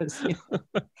reaction.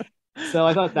 So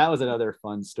I thought that was another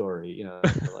fun story,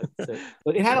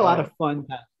 but it had a lot of fun,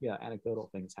 anecdotal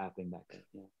things happening back then.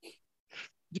 Yeah.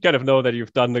 You kind of know that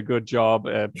you've done a good job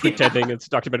pretending it's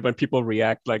documented when people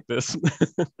react like this.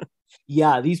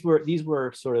 Yeah, these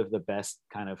were sort of the best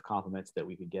kind of compliments that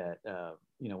we could get,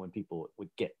 when people would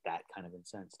get that kind of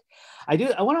incensed. I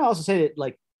want to also say that,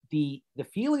 like, the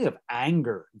feeling of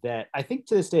anger that I think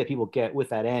to this day people get with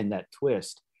that end, that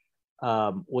twist,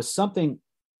 was something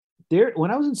there. When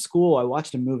I was in school, I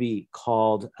watched a movie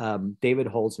called David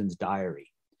Holzman's Diary.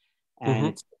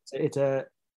 And mm-hmm.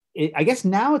 I guess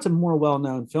now it's a more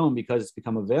well-known film because it's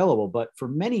become available, but for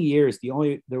many years,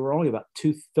 there were only about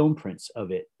 2 film prints of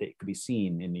it that could be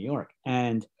seen in New York.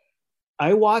 And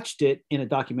I watched it in a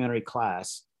documentary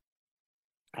class,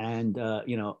 and,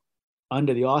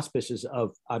 under the auspices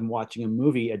of, I'm watching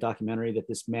a documentary that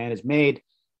this man has made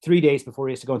 3 days before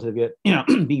he has to go into the,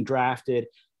 being drafted.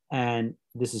 And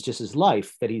this is just his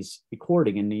life that he's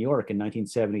recording in New York in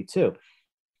 1972.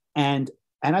 And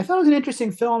I thought it was an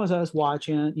interesting film as I was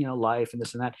watching it, life and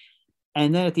this and that.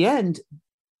 And then at the end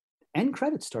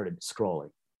credits started scrolling.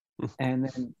 And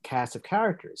then cast of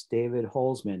characters, David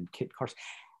Holzman, Kit Carson.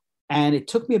 And it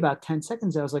took me about 10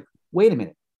 seconds. I was like, wait a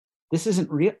minute, this isn't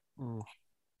real.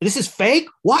 This is fake?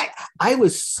 Why? I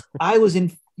was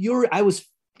furious.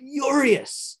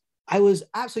 I was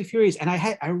absolutely furious. And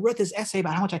I wrote this essay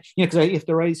about how much because I have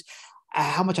to write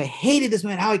how much I hated this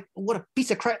man, what a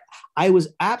piece of crap. I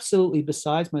was absolutely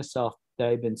besides myself that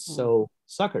I'd been so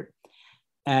suckered.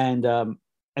 And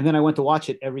then I went to watch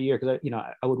it every year because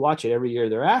I would watch it every year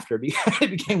thereafter because it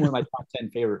became one of my top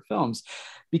 10 favorite films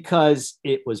because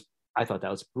I thought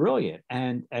that was brilliant.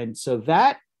 And so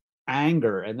that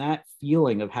anger and that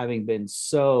feeling of having been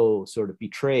so sort of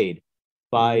betrayed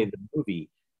by the movie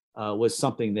was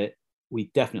something that we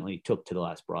definitely took to the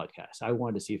last broadcast. I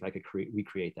wanted to see if I could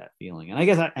recreate that feeling, and I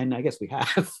guess we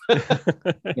have.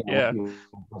 Yeah,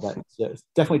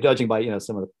 definitely judging by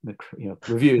some of the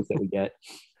reviews that we get.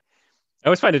 I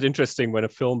always find it interesting when a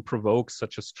film provokes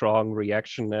such a strong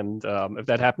reaction, and if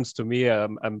that happens to me,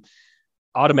 I'm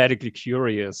automatically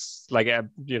curious. Like,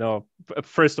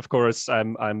 first, of course,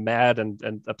 I'm mad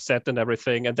and upset and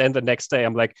everything, and then the next day,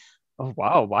 I'm like, oh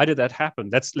wow, why did that happen?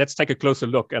 Let's take a closer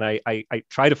look, and I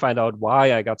try to find out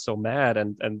why I got so mad,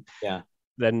 and Yeah.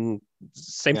 then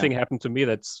same Yeah. thing happened to me.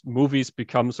 That movies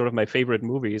become sort of my favorite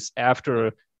movies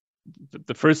after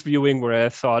the first viewing, where I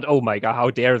thought, oh my god, how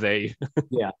dare they?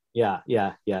 Yeah, yeah,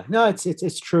 yeah, yeah. No,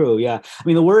 it's true. Yeah, I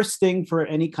mean, the worst thing for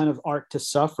any kind of art to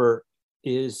suffer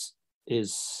is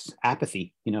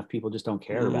apathy. You know, if people just don't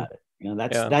care Mm, about it. You know,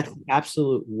 yeah. that's the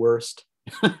absolute worst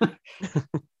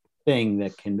thing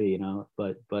that can be. You know,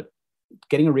 but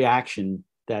getting a reaction,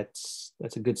 that's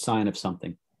a good sign of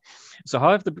something. So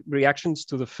how have the reactions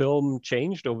to the film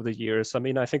changed over the years? I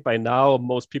mean, I think by now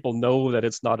most people know that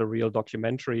it's not a real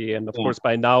documentary, and of Yeah. course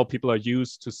by now people are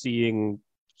used to seeing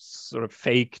sort of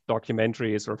fake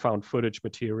documentaries or found footage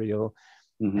material.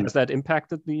 Mm-hmm. Has that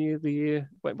impacted the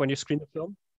when you screen the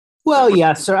film? Well,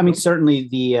 yeah. So I mean, certainly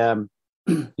the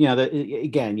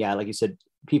again, yeah, like you said,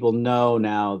 people know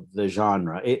now the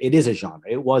genre. It is a genre.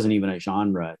 It wasn't even a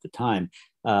genre at the time.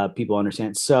 People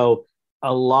understand. So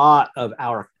a lot of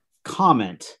our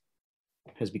comment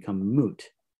has become moot.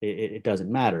 It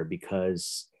doesn't matter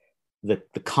because the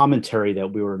commentary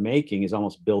that we were making is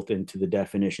almost built into the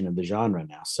definition of the genre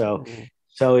now. So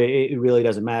Mm, it really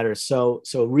doesn't matter. So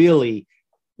really,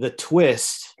 the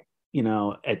twist,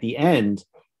 at the end,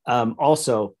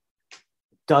 also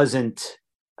doesn't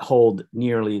hold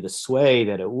nearly the sway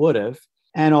that it would have.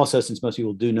 And also, since most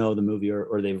people do know the movie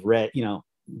or they've read,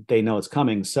 they know it's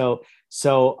coming. So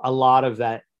a lot of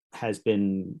that has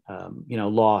been,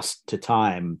 lost to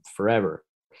time forever.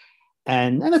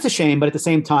 And that's a shame. But at the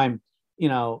same time,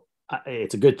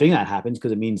 it's a good thing that happens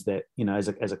because it means that,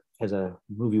 as a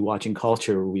movie watching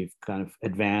culture, we've kind of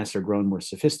advanced or grown more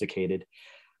sophisticated.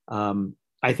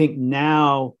 I think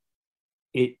now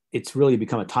it's really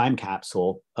become a time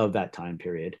capsule of that time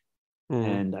period, mm,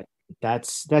 and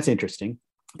that's interesting.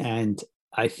 And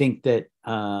I think that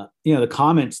the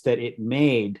comments that it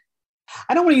made,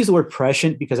 I don't want to use the word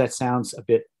prescient because that sounds a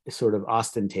bit sort of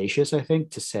ostentatious, I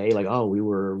think, to say like, oh,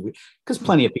 because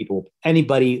plenty of people,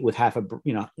 anybody with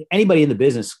anybody in the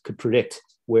business could predict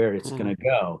where it's going mm, to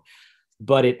go,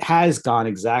 but it has gone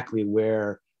exactly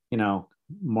where,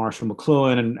 Marshall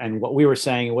McLuhan and what we were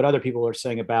saying and what other people are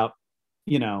saying about,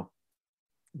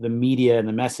 the media and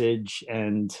the message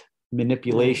and mm,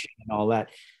 manipulation and all that,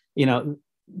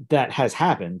 that has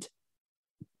happened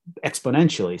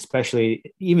exponentially, especially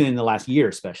even in the last year,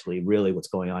 especially really what's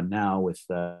going on now with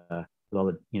all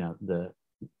the, the,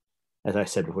 as I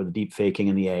said before, the deep faking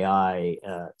and the AI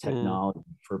mm, technology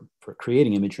for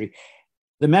creating imagery.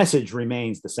 The message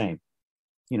remains the same.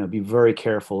 Be very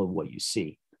careful of what you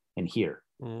see and hear.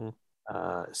 mm.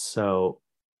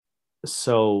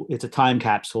 So it's a time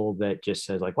capsule that just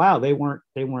says like, wow, they weren't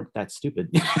that stupid.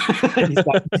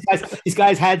 these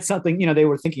guys had something, they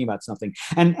were thinking about something.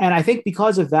 And I think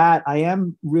because of that, I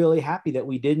am really happy that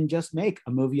we didn't just make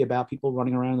a movie about people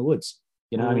running around in the woods.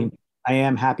 I Mm, mean, I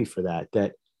am happy for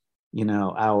that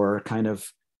our kind of,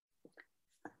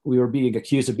 we were being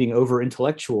accused of being over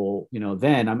intellectual,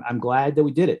 then I'm glad that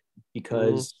we did it mm,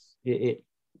 because it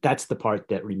that's the part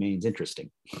that remains interesting.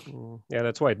 mm. Yeah,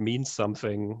 that's why it means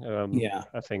something. Yeah.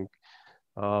 I think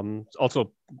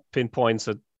also pinpoints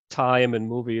a time in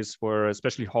movies where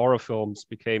especially horror films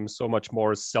became so much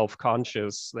more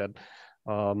self-conscious that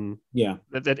Yeah.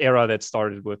 that era that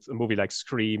started with a movie like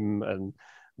Scream, and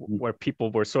where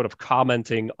people were sort of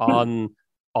commenting on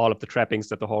all of the trappings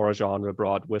that the horror genre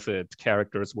brought with it.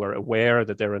 Characters were aware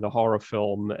that they're in a horror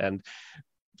film, and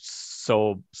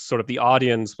so sort of the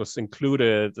audience was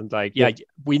included, and like, yeah, Yeah.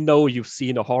 we know you've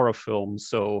seen a horror film,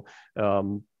 so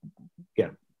um,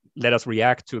 Yeah. let us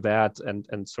react to that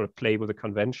and sort of play with the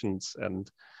conventions. And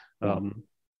Yeah.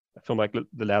 I feel like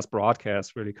the last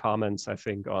broadcast really comments, I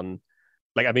think, on,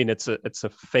 like, I mean, it's a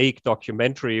fake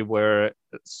documentary where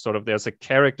sort of there's a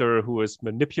character who is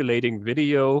manipulating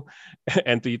video,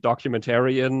 and the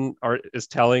documentarian is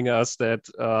telling us that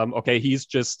okay, he's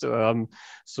just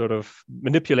sort of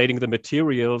manipulating the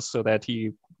materials so that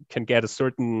he can get a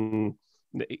certain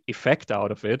effect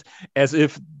out of it, as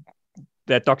if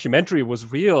that documentary was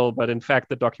real, but in fact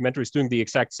the documentary is doing the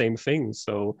exact same thing.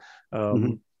 So Mm-hmm.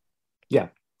 um, Yeah.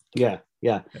 Yeah.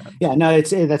 Yeah. yeah. Yeah. No,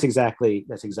 that's exactly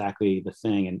the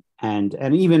thing. And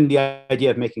even the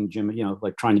idea of making Jim,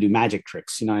 like trying to do magic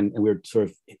tricks, and we're sort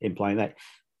of implying that,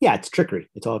 yeah, it's trickery.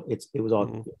 It was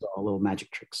all little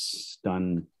magic tricks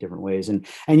done different ways. And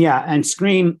yeah, and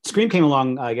Scream came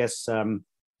along, I guess,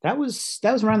 that was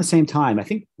around the same time. I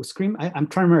think was Scream. I'm trying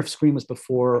to remember if Scream was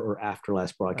before or after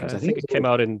Last Broadcast. I I think think it came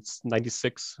out in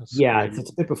 '96. yeah, it's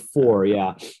a bit before.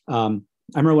 Yeah, I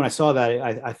remember when I saw that,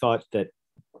 I thought it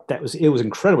was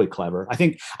incredibly clever. I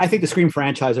think the Scream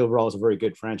franchise overall is a very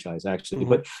good franchise actually,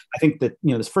 but I think that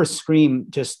this first Scream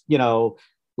just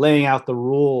laying out the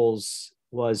rules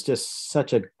was just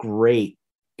such a great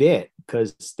bit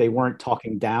because they weren't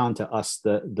talking down to us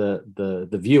the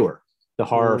viewer, the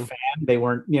horror fan. They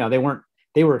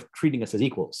were treating us as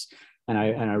equals, and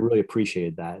I really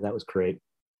appreciated that. That was great.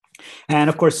 And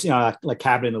of course, like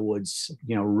Cabin in the Woods,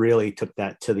 really took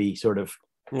that to the sort of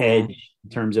edge in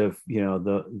terms of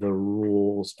the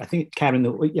rules. I think Cabin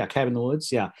in the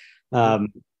Woods, yeah.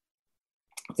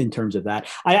 In terms of that,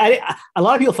 a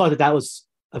lot of people thought that was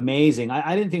amazing.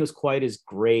 I didn't think it was quite as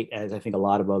great as I think a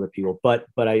lot of other people, but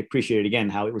I appreciated again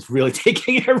how it was really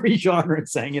taking every genre and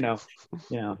saying, yeah,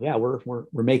 we're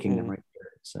making them right here.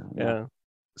 So yeah.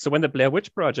 So when the Blair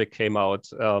Witch Project came out,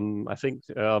 I think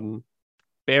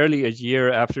barely a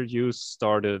year after you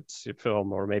started your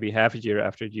film, or maybe half a year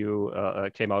after you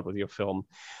came out with your film,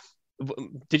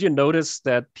 did you notice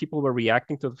that people were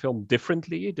reacting to the film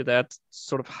differently? Did that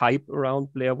sort of hype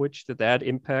around Blair Witch, did that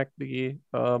impact the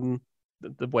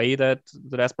way that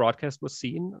the Last Broadcast was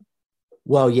seen?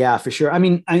 Well, yeah, for sure. I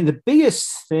mean, the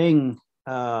biggest thing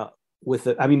with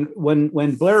it, I mean,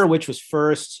 when Blair Witch was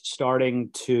first starting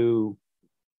to,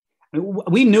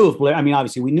 we knew of Blair. I mean,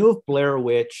 obviously, we knew of Blair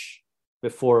Witch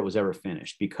before it was ever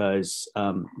finished because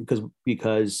there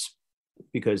was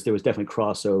definitely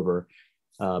crossover.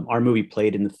 Our movie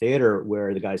played in the theater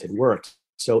where the guys had worked,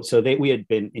 so we had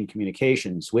been in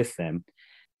communications with them,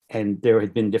 and there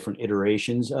had been different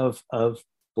iterations of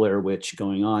Blair Witch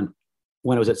going on.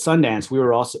 When it was at Sundance, we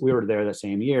were there that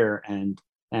same year, and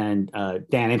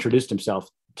Dan introduced himself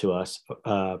to us.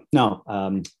 The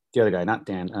other guy, not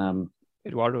Dan.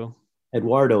 Eduardo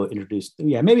introduced.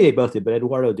 Yeah, maybe they both did, but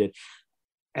Eduardo did.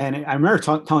 And I remember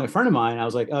telling a friend of mine, I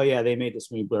was like, "Oh yeah, they made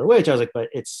this movie Blair Witch." I was like, "But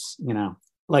it's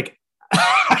like."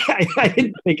 I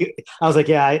didn't think it, I was like,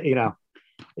 yeah,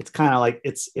 it's kind of like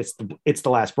it's the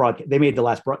last broadcast. They made the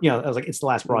last I was like, it's the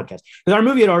last broadcast because our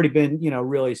movie had already been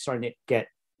really starting to get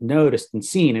noticed and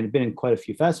seen and had been in quite a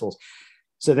few festivals.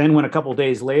 So then when a couple of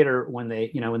days later, when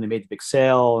they made the big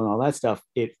sale and all that stuff,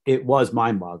 it was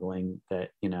mind-boggling that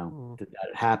that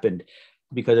it happened,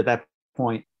 because at that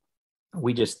point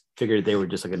we just figured they were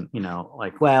just like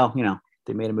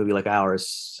they made a movie like ours,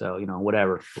 so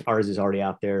whatever, ours is already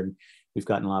out there and we've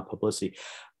gotten a lot of publicity.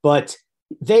 But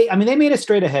they made a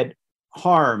straight ahead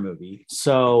horror movie,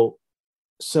 so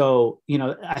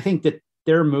I think that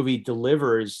their movie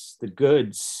delivers the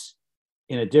goods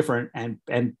in a different and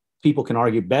people can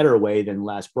argue better way than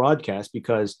Last Broadcast,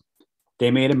 because they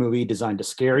made a movie designed to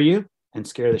scare you and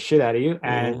scare the shit out of you,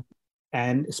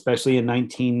 and especially in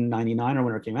 1999 or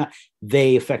when it came out,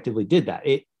 they effectively did that.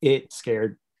 It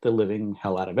scared the living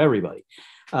hell out of everybody.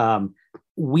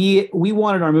 We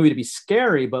wanted our movie to be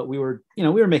scary, but we were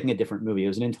making a different movie. It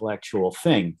was an intellectual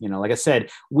thing. Like I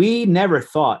said, we never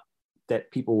thought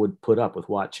that people would put up with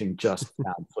watching just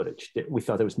found footage. We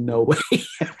thought there was no way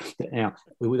that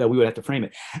we would have to frame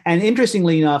it. And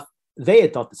interestingly enough, they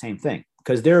had thought the same thing,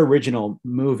 because their original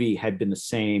movie had been the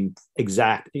same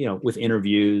exact, with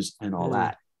interviews and all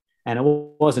that. And it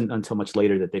wasn't until much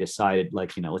later that they decided,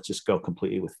 let's just go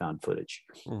completely with found footage,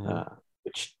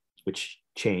 which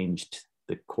changed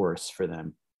the course for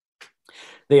them.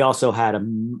 They also had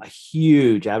a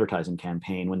huge advertising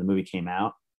campaign when the movie came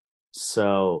out.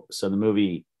 So the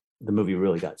movie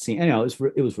really got seen. It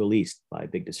was released by a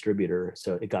big distributor,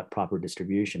 so it got proper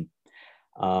distribution.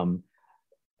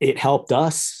 It helped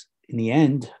us in the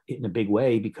end in a big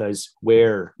way, because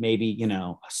where maybe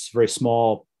a very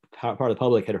small part of the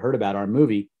public had heard about our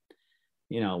movie,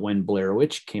 when Blair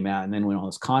Witch came out, and then when all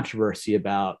this controversy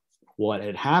about what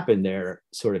had happened there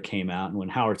sort of came out, and when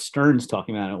Howard Stern's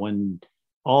talking about it, when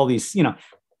all these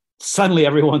suddenly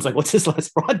everyone's like, what's this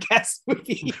Last Broadcast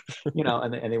movie?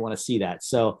 And they want to see that.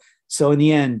 So in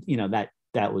the end,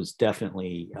 that was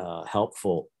definitely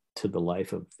helpful to the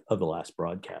life of the Last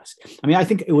Broadcast. I mean, I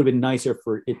think it would have been nicer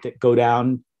for it to go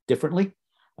down differently.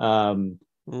 But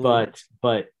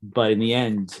in the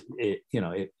end,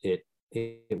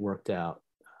 it worked out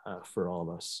for all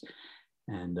of us.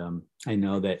 And I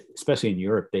know that especially in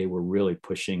Europe, they were really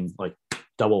pushing, like,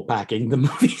 double packing the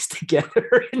movies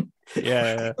together. And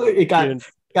it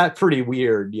got pretty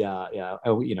weird. Yeah.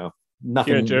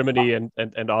 Nothing. Here in Germany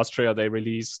and Austria, they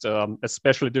released a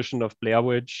special edition of Blair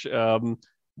Witch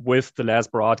with the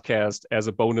Last Broadcast as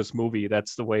a bonus movie.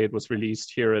 That's the way it was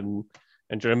released here in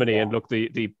Germany. And look,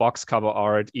 the box cover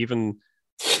art, even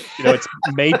it's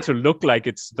made to look like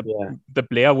it's the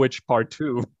Blair Witch Part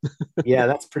 2. Yeah,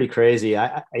 that's pretty crazy.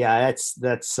 Yeah,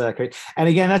 that's crazy. And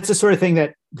again, that's the sort of thing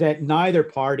that neither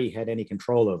party had any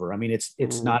control over. I mean,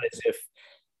 it's not as if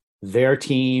their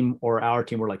team or our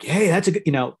team were like, hey, that's a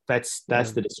good, that's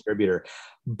the distributor.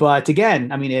 But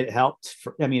again, I mean, it helped.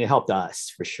 It helped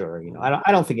us for sure.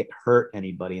 I don't think it hurt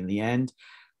anybody in the end.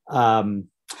 I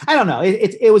don't know.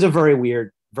 It was a very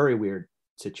weird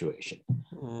situation.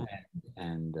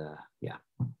 And yeah.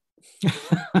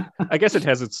 I guess it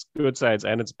has its good sides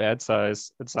and its bad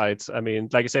sides. I mean,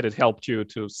 like I said, it helped you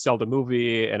to sell the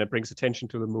movie, and it brings attention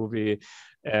to the movie.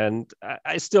 And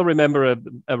I still remember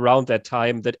around that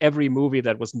time that every movie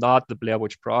that was not the Blair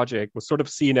Witch Project was sort of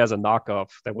seen as a knockoff.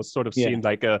 That was sort of seen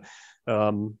like a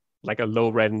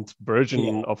low-rent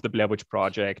version of the Blair Witch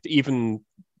Project. Even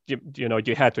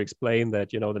you had to explain that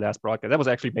the last broadcast that was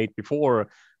actually made before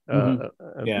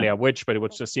Blair Witch, but it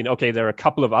was just seen. Okay, there are a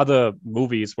couple of other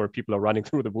movies where people are running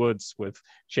through the woods with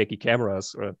shaky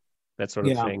cameras or that sort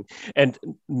of thing. And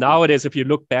nowadays, if you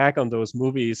look back on those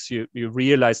movies, you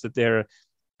realize that they're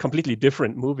completely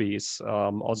different movies.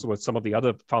 Also, with some of the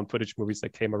other found footage movies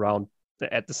that came around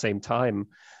at the same time.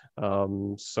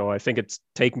 So I think it's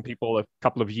taken people a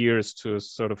couple of years to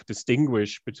sort of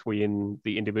distinguish between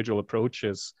the individual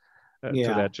approaches to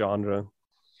that genre.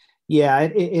 Yeah,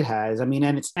 it has. I mean,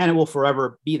 and it will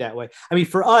forever be that way. I mean,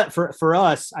 for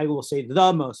us, I will say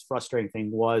the most frustrating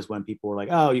thing was when people were like,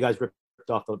 "Oh, you guys ripped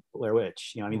off the Blair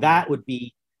Witch." I mean,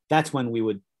 that's when we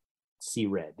would see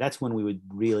red. That's when we would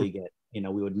really get, we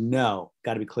would know.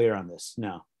 Got to be clear on this.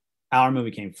 No, our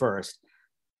movie came first,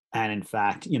 and in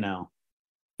fact,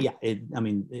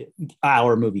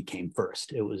 our movie came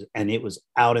first. It was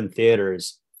out in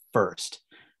theaters first.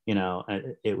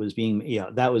 It was being,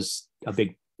 that was a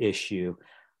big issue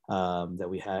that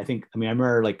we had. I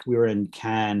remember like we were in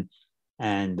Cannes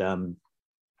and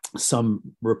some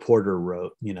reporter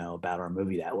wrote, about our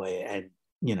movie that way. And,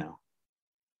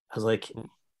 I was like,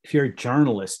 if you're a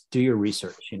journalist, do your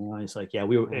research, It's like, it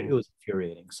was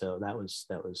infuriating. So that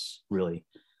was really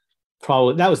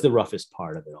probably, that was the roughest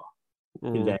part of it all.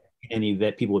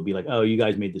 That people would be like, oh, you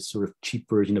guys made this sort of cheap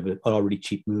version of an already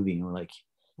cheap movie. And we're like,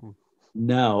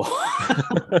 no.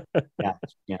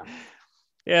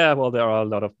 Yeah, well, there are a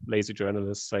lot of lazy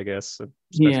journalists, I guess,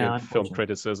 especially in film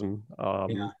criticism.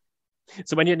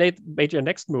 So when you made your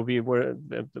next movie, where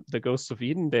the Ghosts of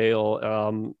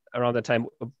Edendale, around that time,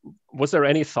 was there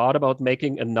any thought about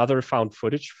making another found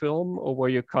footage film, or were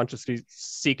you consciously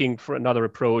seeking for another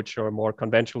approach or a more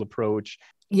conventional approach?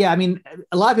 Yeah, I mean,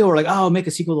 a lot of people were like, "Oh, make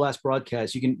a sequel to The Last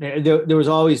Broadcast." You can. There was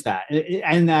always that,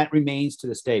 and that remains to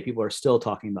this day. People are still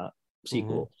talking about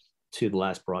sequel to The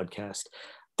Last Broadcast.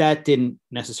 That didn't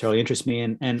necessarily interest me,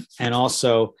 and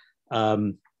also,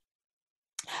 to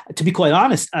be quite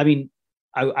honest, I mean,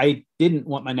 I didn't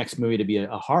want my next movie to be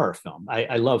a horror film.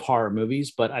 I love horror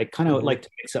movies, but I kind of like to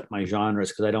mix up my genres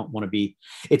because I don't want to be.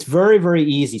 It's very, very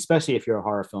easy, especially if you're a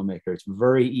horror filmmaker. It's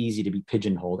very easy to be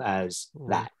pigeonholed as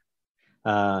that.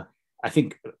 I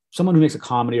think someone who makes a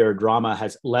comedy or a drama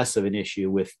has less of an issue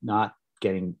with not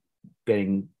getting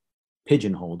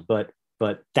pigeonholed, but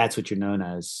that's what you're known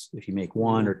as if you make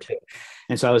one or two.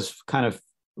 And so I was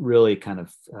really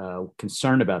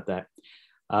concerned about that.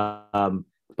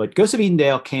 But Ghosts of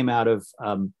Edendale came out of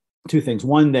two things.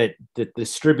 One, that the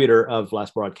distributor of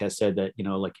Last Broadcast said that,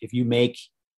 like if you make,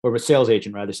 or a sales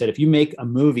agent rather said, if you make a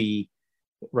movie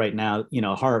right now,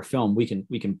 a horror film, we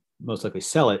can most likely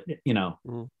sell it,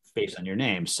 based on your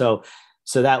name. So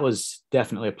that was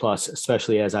definitely a plus,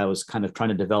 especially as I was kind of trying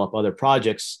to develop other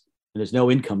projects. And there's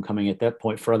no income coming at that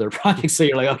point for other projects. So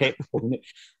you're like, okay.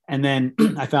 And then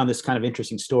I found this kind of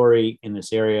interesting story in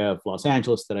this area of Los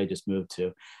Angeles that I just moved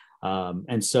to.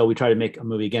 And so we tried to make a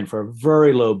movie again for a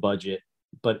very low budget,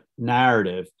 but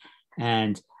narrative.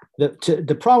 And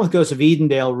the problem with Ghosts of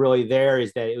Edendale really there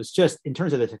is that it was just, in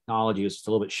terms of the technology, it was just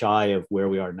a little bit shy of where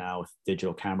we are now with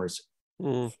digital cameras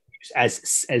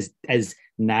as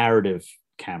narrative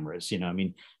cameras. I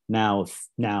mean, now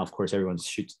of course everyone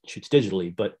shoots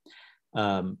digitally, but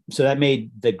so that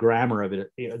made the grammar of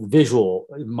it, visual,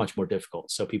 much more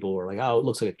difficult. So people were like, oh, it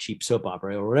looks like a cheap soap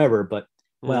opera or whatever, but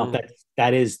well,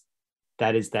 that is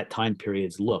that time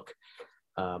period's look.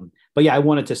 But yeah, I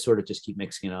wanted to sort of just keep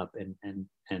mixing it up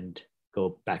and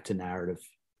go back to narrative.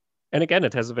 And again,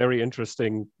 it has a very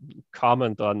interesting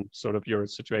comment on sort of your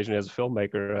situation as a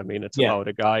filmmaker. I mean, it's about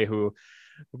a guy who,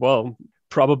 well,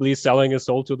 probably selling his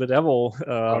soul to the devil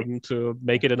to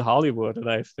make it in Hollywood. And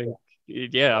I think,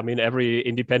 I mean, every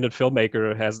independent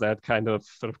filmmaker has that kind of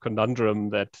sort of conundrum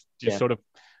that you sort of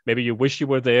maybe you wish you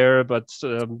were there, but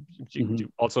Mhm.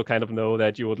 you also kind of know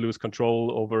that you would lose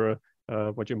control over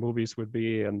what your movies would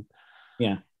be. And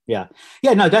Yeah, yeah,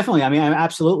 yeah. No, definitely. I mean,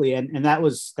 absolutely. And that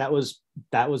was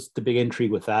the big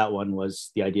intrigue with that one,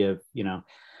 was the idea of,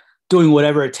 doing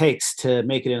whatever it takes to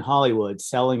make it in Hollywood,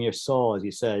 selling your soul, as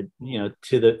you said,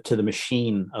 to the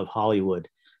machine of Hollywood,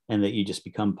 and that you just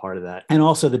become part of that. And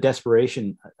also the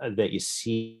desperation that you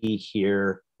see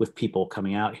here with people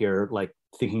coming out here, like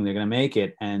thinking they're going to make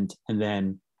it, and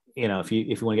then if you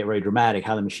want to get very dramatic,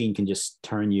 how the machine can just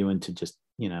turn you into just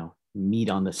meat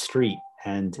on the street,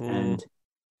 and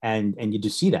you do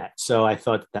see that. So I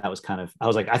thought that was I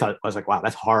was like, wow,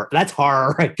 that's horror. That's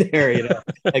horror right there.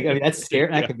 Like, I mean, that's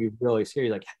scary. That could be really scary.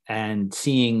 Like, and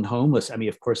seeing homeless. I mean,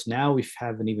 of course, now we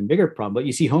have an even bigger problem, but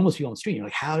you see homeless people on the street. You're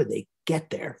like, how did they get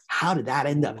there? How did that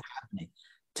end up happening?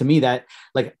 To me, that,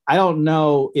 like, I don't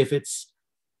know if it's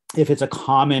a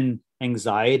common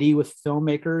anxiety with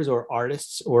filmmakers or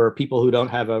artists or people who don't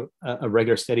have a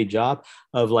regular steady job,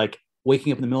 of like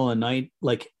waking up in the middle of the night,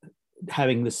 like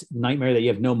having this nightmare that you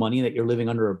have no money, that you're living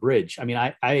under a bridge. I mean,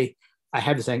 I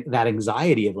have that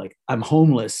anxiety of like, I'm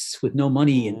homeless with no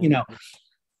money,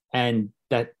 and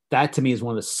that to me is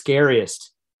one of the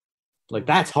scariest. Like,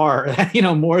 that's hard,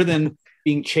 more than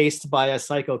being chased by a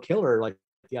psycho killer. Like,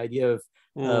 the idea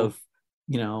of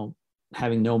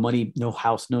having no money, no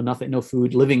house, no nothing, no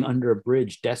food, living under a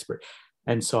bridge, desperate.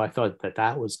 And so I thought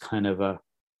that was kind of a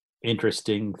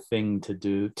interesting thing to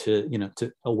do, to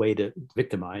a way to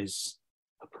victimize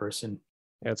a person.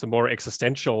 Yeah, it's a more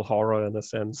existential horror in a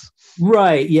sense.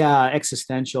 Right. Yeah.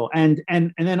 Existential. And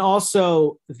then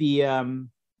also the,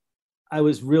 I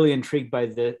was really intrigued by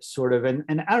the sort of, and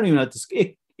I don't even know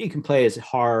if it can play as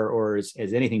horror or as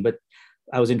anything, but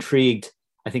I was intrigued,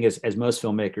 I think, as most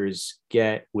filmmakers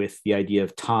get, with the idea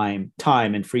of time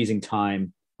and freezing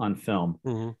time on film.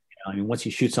 Mm-hmm. I mean, once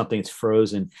you shoot something, it's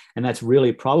frozen. And that's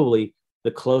really probably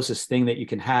the closest thing that you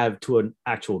can have to an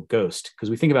actual ghost. Because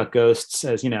we think about ghosts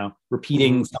as,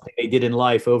 repeating something they did in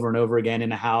life over and over again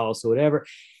in a house or whatever.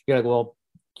 You're like, well,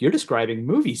 you're describing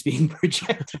movies being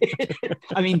projected.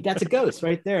 I mean, that's a ghost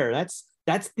right there. That's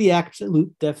the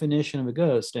absolute definition of a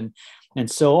ghost. And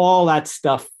so all that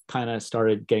stuff kind of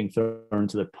started getting thrown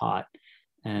into the pot.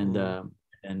 And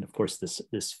of course,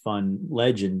 this fun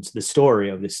legend, the story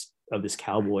of this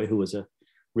cowboy who was a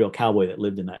real cowboy that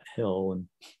lived in that hill, and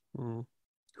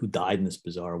who died in this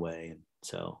bizarre way. And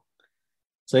so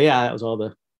yeah, that was all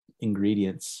the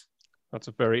ingredients. Lots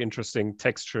of very interesting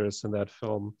textures in that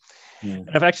film. Yeah.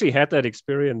 I've actually had that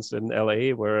experience in LA,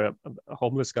 where a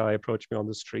homeless guy approached me on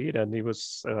the street, and he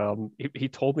was he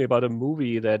told me about a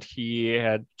movie that he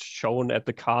had shown at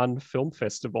the Cannes Film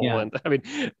Festival. Yeah. And I mean,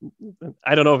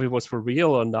 I don't know if it was for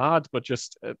real or not, but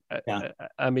just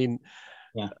I mean,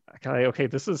 okay,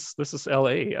 this is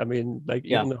LA. I mean, like,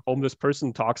 even a homeless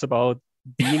person talks about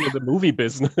being in the movie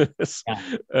business,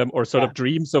 or sort of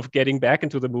dreams of getting back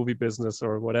into the movie business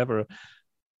or whatever.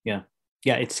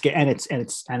 It's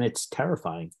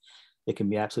terrifying. It can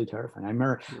be absolutely terrifying. I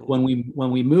remember when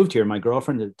we moved here, my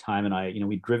girlfriend at the time and I,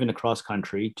 we'd driven across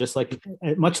country, just like,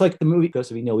 much like the movie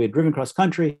goes. We had driven across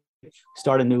country,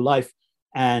 start a new life,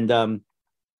 and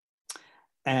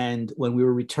when we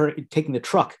were taking the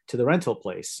truck to the rental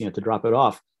place, to drop it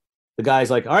off, the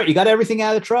guy's like, all right, you got everything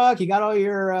out of the truck, you got all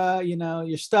your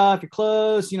your stuff, your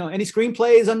clothes, any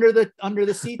screenplays under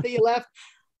the seat that you left.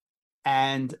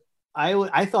 And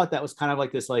I thought that was kind of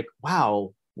like this, like,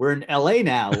 wow, we're in LA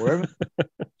now.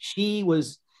 She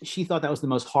thought that was the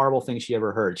most horrible thing she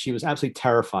ever heard. She was absolutely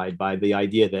terrified by the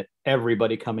idea that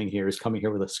everybody coming here is coming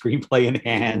here with a screenplay in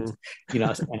hand,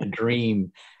 and a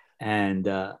dream. And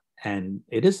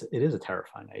it is a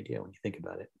terrifying idea when you think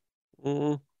about it.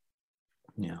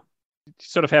 Yeah. You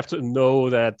sort of have to know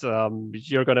that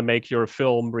you're going to make your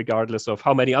film regardless of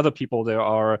how many other people there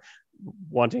are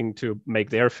wanting to make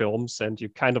their films, and you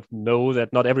kind of know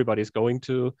that not everybody's going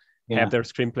to have their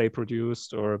screenplay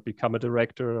produced or become a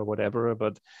director or whatever.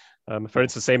 But for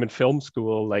instance, same in film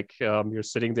school, like you're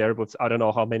sitting there with I don't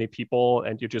know how many people,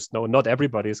 and you just know not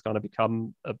everybody is going to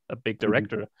become a big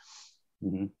director.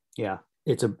 Mm-hmm. Yeah,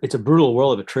 it's a brutal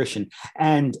world of attrition,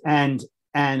 and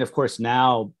of course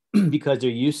now, because there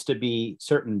used to be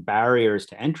certain barriers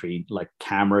to entry, like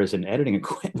cameras and editing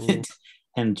equipment,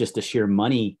 and just the sheer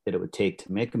money that it would take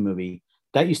to make a movie,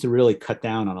 that used to really cut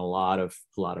down on a lot of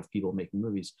people making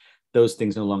movies. Those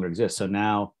things no longer exist. So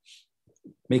now,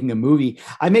 making a movie,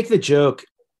 I make the joke,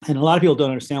 and a lot of people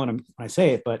don't understand when I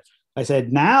say it, but I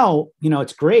said, now,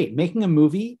 it's great. Making a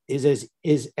movie is as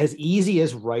easy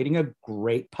as writing a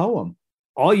great poem.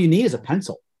 All you need is a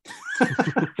pencil.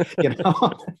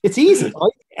 It's easy.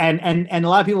 and a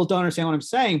lot of people don't understand what I'm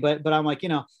saying, but I'm like,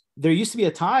 there used to be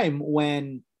a time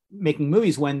when making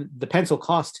movies when the pencil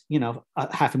cost,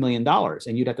 $500,000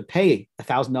 and you'd have to pay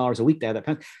 $1,000 a week to have that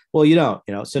pencil. Well, you don't,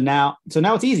 so now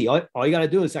it's easy. All you got to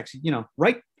do is actually,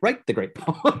 write the great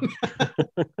poem.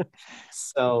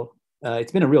 So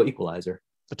it's been a real equalizer.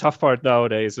 The tough part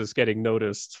nowadays is getting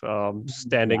noticed,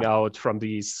 standing out from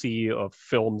the sea of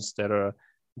films that are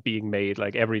being made.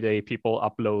 Like every day people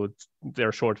upload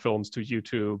their short films to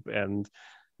YouTube, and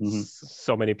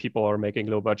so many people are making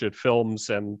low budget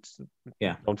films and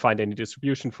don't find any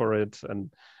distribution for it.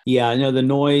 And the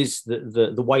noise,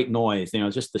 the white noise,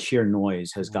 just the sheer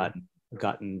noise has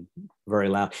gotten very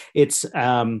loud. It's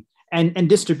and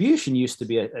distribution used to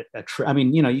be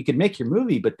you could make your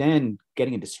movie, but then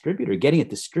getting it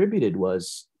distributed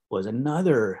was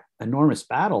another enormous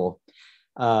battle.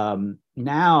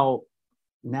 Now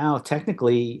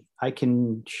technically I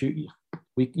can shoot.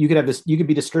 You could have this. You could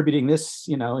be distributing this,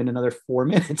 in another 4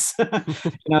 minutes.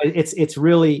 It's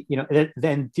really,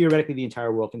 then theoretically the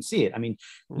entire world can see it. I mean,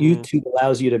 YouTube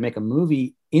allows you to make a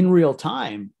movie in real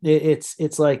time.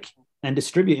 It's like, and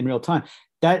distribute in real time.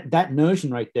 That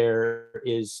notion right there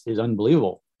is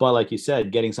unbelievable. But like you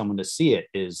said, getting someone to see it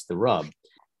is the rub.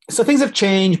 So things have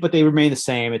changed, but they remain the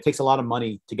same. It takes a lot of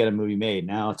money to get a movie made.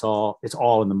 Now it's all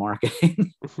in the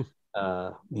marketing.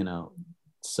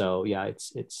 So yeah,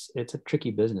 it's a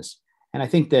tricky business. And I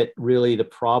think that really the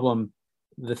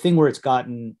thing where it's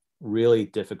gotten really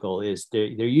difficult is there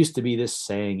used to be this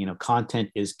saying,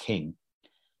 content is king.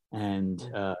 And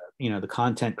the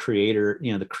content creator,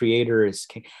 the creator is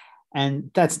king.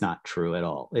 And that's not true at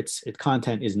all.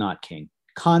 Content is not king.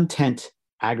 Content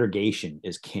aggregation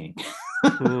is king.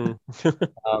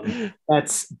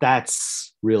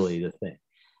 That's really the thing.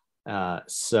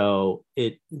 So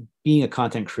being a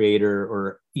content creator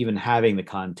or even having the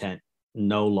content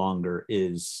no longer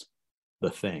is the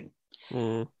thing.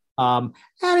 And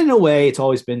in a way, it's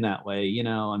always been that way.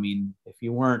 I mean, if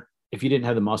you didn't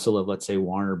have the muscle of, let's say,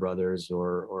 Warner Brothers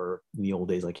or in the old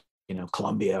days, like,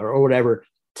 Columbia or whatever,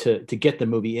 to get the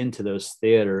movie into those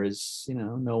theaters,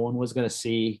 no one was going to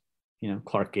see,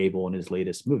 Clark Gable in his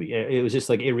latest movie. It was just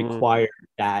like, it required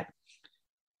that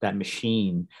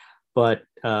machine. But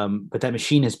that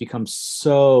machine has become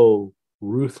so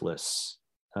ruthless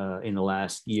in the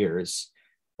last years,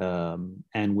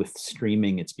 and with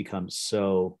streaming, it's become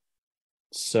so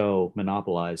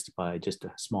monopolized by just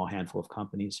a small handful of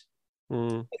companies.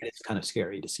 It's kind of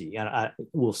scary to see, and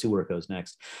we'll see where it goes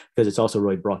next, because it's also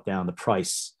really brought down the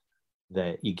price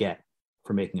that you get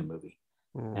for making a movie.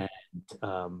 And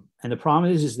the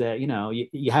problem is that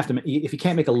you have to, if you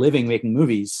can't make a living making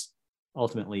movies,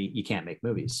 ultimately you can't make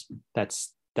movies.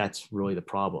 That's really the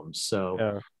problem.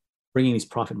 So bringing these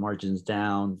profit margins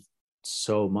down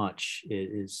so much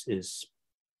is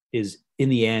in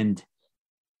the end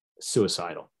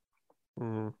suicidal.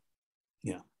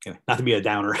 Anyway, not to be a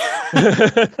downer.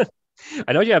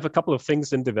 I know you have a couple of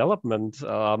things in development.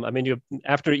 I mean,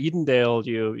 after Edendale,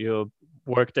 you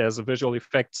worked as a visual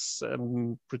effects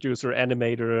producer,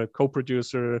 animator,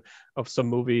 co-producer of some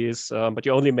movies, but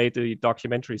you only made the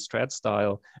documentary Strat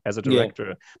Style as a director.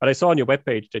 Yeah. But I saw on your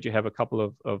webpage that you have a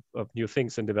couple of new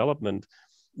things in development.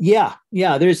 Yeah.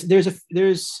 There's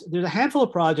a handful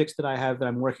of projects that I have that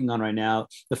I'm working on right now.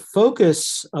 The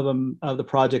focus of the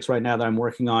projects right now that I'm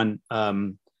working on a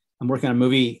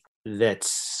movie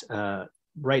that's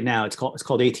right now it's called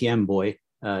ATM Boy.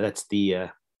 That's the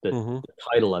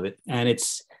title of it, and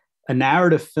it's a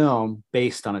narrative film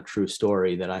based on a true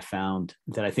story that I found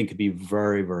that I think could be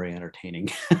very, very entertaining.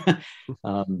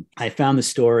 I found the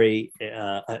story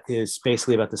is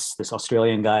basically about this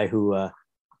Australian guy who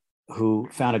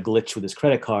found a glitch with his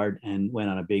credit card and went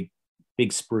on a big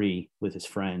spree with his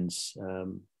friends, a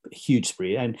huge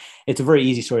spree. And it's a very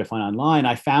easy story to find online.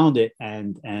 I found it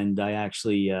and I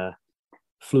actually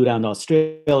flew down to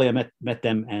Australia, met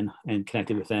them and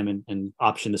connected with them and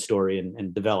optioned the story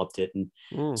and developed it.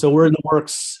 And so we're in the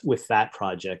works with that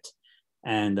project.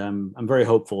 And I'm very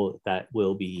hopeful that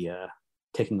will be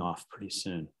taking off pretty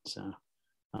soon. So.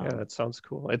 Yeah, that sounds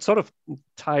cool. It sort of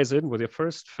ties in with your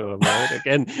first film, right?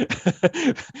 Again,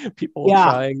 people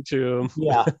trying to.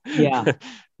 Yeah.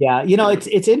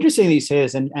 It's interesting these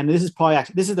days, and this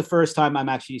is the first time I'm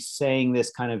actually saying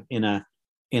this kind of in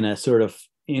a sort of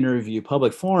interview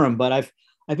public forum. But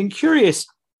I've been curious.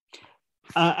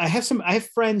 I have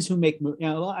friends who make.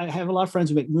 I have a lot of friends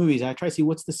who make movies. And I try to see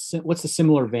what's the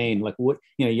similar vein. Like what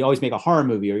you always make a horror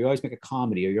movie, or you always make a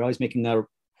comedy, or you're always making a.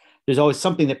 There's always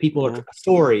something that people are a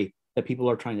story that people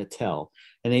are trying to tell,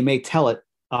 and they may tell it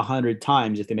 100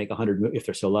 times if they make 100. If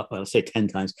they're so lucky, let's say 10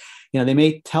 times. They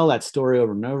may tell that story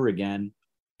over and over again,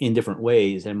 in different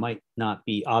ways, and it might not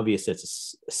be obvious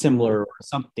it's similar or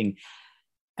something.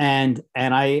 And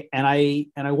I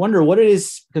wonder what it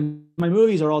is, because my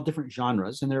movies are all different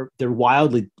genres and they're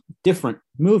wildly different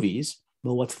movies.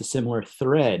 Well, what's the similar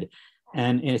thread?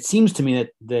 And it seems to me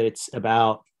that it's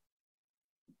about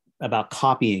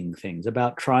copying things,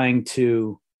 about trying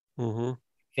to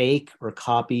fake or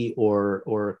copy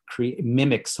or create,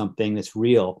 mimic something that's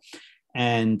real.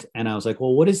 And I was like,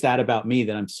 well, what is that about me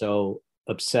that I'm so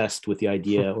obsessed with the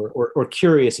idea or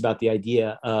curious about the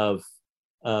idea of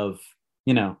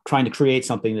trying to create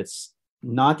something that's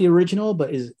not the original,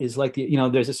 but is like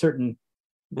there's a certain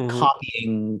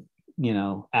copying,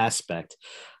 aspect.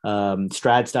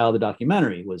 Strad Style, the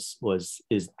documentary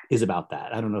is about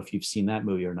that. I don't know if you've seen that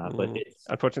movie or not, but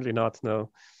unfortunately not. No,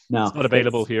 no, it's not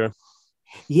available here.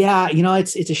 Yeah,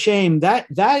 it's a shame. That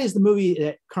is the movie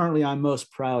that currently I'm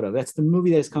most proud of. That's the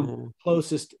movie that's come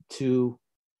closest to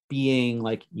being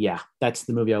like, yeah, that's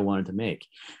the movie I wanted to make.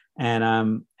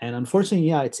 And unfortunately,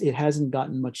 yeah, it hasn't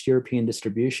gotten much European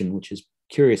distribution, which is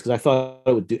curious because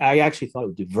I actually thought it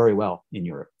would do very well in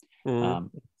Europe. It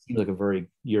seems like a very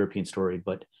European story,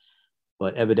 but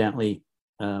evidently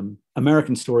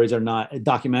American stories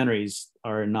documentaries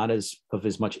are not of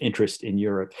as much interest in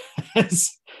Europe as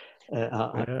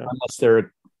unless they're a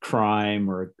crime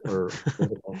or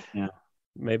yeah,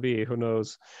 maybe, who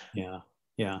knows. Yeah,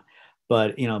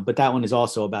 but that one is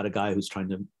also about a guy who's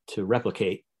trying to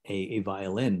replicate a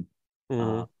violin.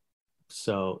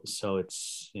 So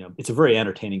it's it's a very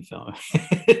entertaining film.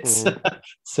 It's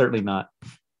certainly not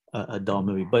a dull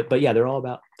movie, but yeah, they're all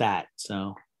about that.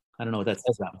 So I don't know what that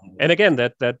says about me. And again,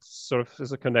 that sort of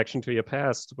is a connection to your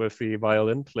past with the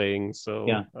violin playing. So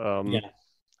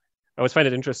I always find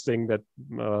it interesting that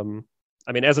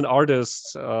as an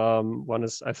artist, one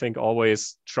is, I think,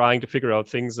 always trying to figure out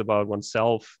things about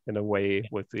oneself in a way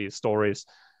with the stories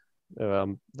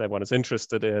that one is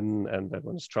interested in and that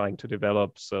one is trying to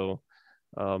develop. So,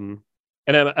 and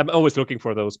I'm always looking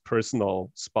for those personal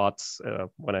spots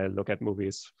when I look at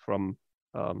movies from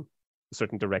a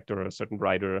certain director or a certain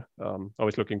writer.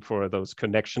 Always looking for those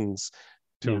connections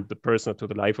to the person, or to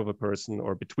the life of a person,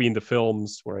 or between the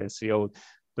films where I see, oh,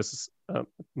 this is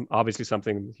obviously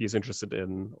something he's interested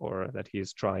in or that he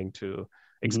is trying to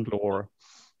explore.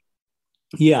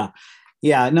 Yeah.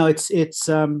 No, it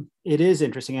is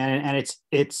interesting, and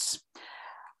it's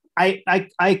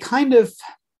I kind of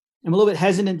am a little bit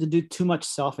hesitant to do too much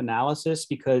self-analysis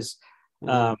because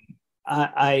first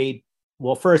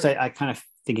I kind of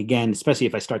think, again, especially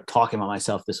if I start talking about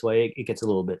myself this way, it gets a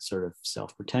little bit sort of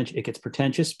self-pretentious. It gets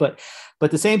pretentious, but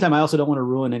at the same time, I also don't want to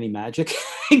ruin any magic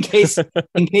in case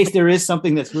there is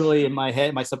something that's really in my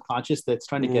head, my subconscious, that's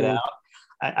trying to get out.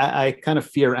 I kind of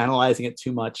fear analyzing it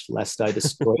too much, lest I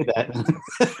destroy that.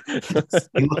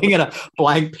 Looking at a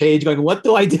blank page, going, "What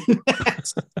do I do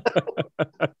next?"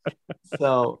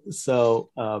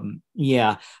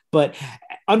 Yeah. But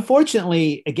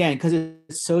unfortunately, again, because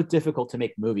it's so difficult to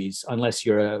make movies unless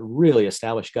you're a really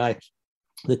established guy,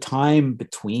 the time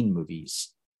between movies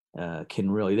there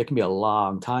can be a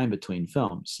long time between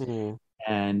films,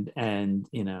 and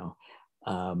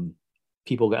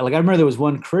people got, like, I remember there was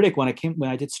one critic when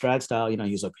I did Strad Style, he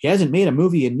was like, he hasn't made a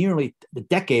movie in nearly a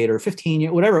decade or 15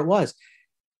 years, whatever it was.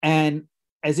 And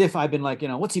as if I've been like,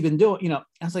 what's he been doing? I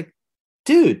was like,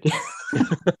 dude,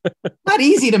 not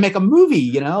easy to make a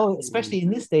movie, especially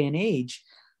in this day and age.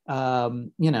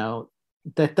 That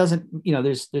doesn't,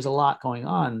 there's a lot going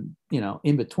on,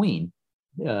 in between,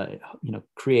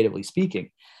 creatively speaking.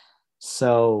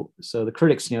 So the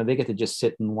critics, they get to just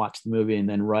sit and watch the movie and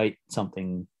then write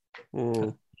something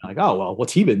like, oh, well,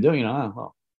 what's he been doing?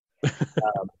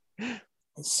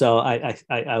 So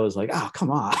I was like, oh, come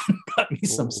on, cut me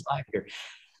some slack here,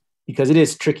 because it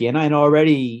is tricky. And I know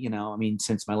already,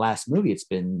 since my last movie, it's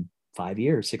been 5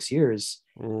 years, 6 years,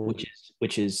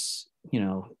 which is,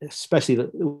 especially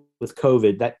with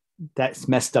COVID, that's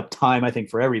messed up time, I think,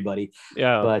 for everybody.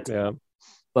 But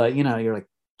you're like,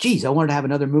 geez, I wanted to have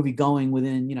another movie going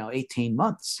within, 18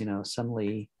 months,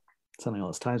 suddenly all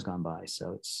this time's gone by.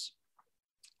 So it's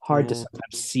hard to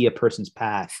sometimes see a person's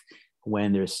path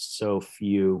when there's so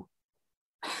few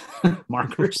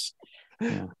markers.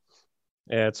 Yeah,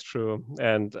 it's true.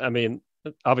 And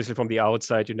obviously from the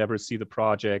outside, you never see the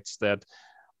projects that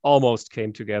almost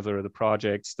came together, the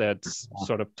projects that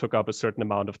sort of took up a certain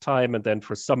amount of time and then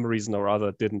for some reason or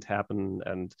other didn't happen.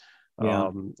 And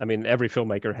every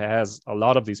filmmaker has a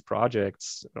lot of these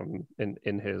projects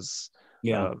in his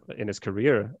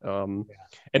career,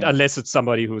 unless it's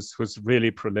somebody who's really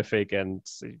prolific, and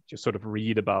you sort of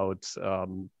read about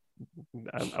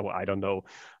I don't know,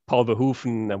 Paul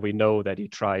Verhoeven, and we know that he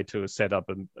tried to set up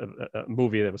a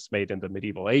movie that was made in the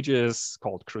medieval ages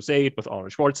called Crusade with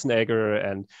Arnold Schwarzenegger.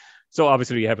 And so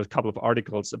obviously you have a couple of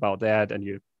articles about that, and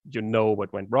you know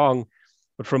what went wrong.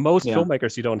 But for most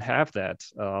filmmakers, you don't have that,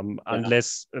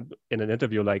 unless in an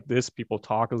interview like this, people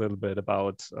talk a little bit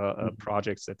about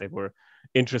projects that they were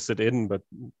interested in but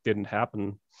didn't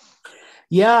happen.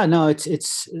 Yeah, no,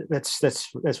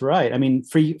 that's right. I mean,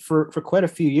 for quite a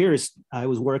few years, I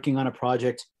was working on a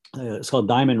project. It's called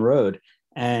Diamond Road,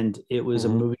 and it was a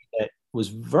movie that was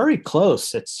very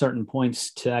close at certain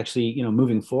points to actually,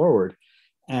 moving forward.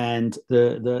 And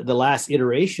the last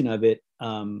iteration of it,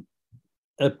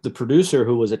 the producer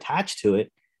who was attached to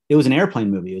it, it was an airplane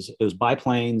movie. It was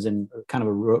biplanes and kind of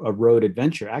a road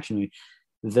adventure action movie.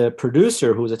 The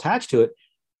producer who was attached to it,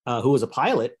 who was a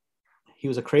pilot, he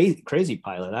was a crazy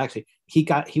pilot. Actually,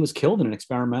 he was killed in an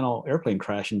experimental airplane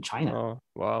crash in China. Oh,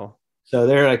 wow. So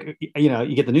they're like,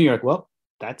 you get the news, you're like, well,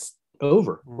 that's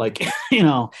over. Like,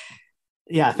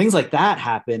 things like that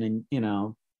happen,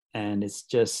 and it's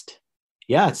just,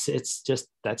 it's just,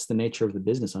 that's the nature of the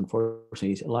business.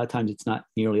 Unfortunately, a lot of times it's not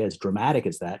nearly as dramatic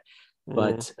as that,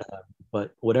 but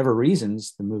whatever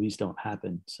reasons, the movies don't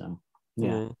happen. So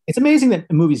it's amazing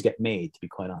that movies get made, to be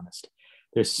quite honest.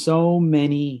 There's so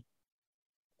many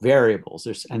variables.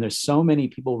 There's so many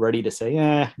people ready to say,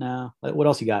 no, what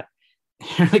else you got?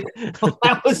 Like, well,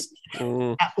 that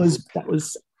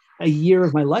was a year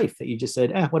of my life that you just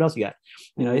said, what else you got?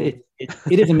 It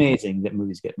is amazing that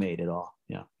movies get made at all.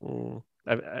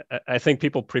 I think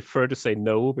people prefer to say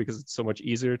no because it's so much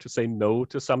easier to say no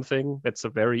to something. That's a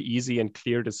very easy and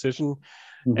clear decision.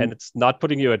 And it's not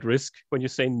putting you at risk when you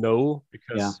say no,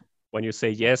 because when you say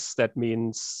yes, that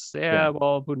means,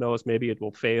 well, who knows, maybe it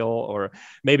will fail, or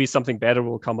maybe something better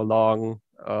will come along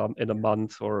in a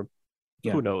month, or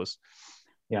who knows.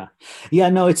 No,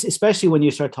 it's especially when you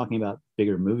start talking about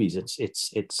bigger movies,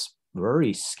 it's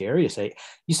very scary to say.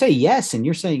 You say yes, and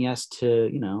you're saying yes to,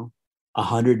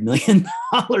 $100 million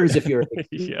if you're a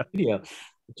studio,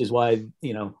 which is why,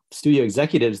 studio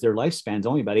executives, their lifespan's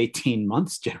only about 18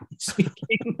 months, generally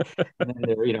speaking, and then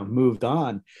they're, moved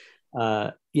on.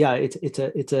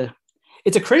 It's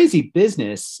a crazy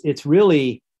business. It's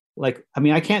really like, I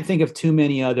mean, I can't think of too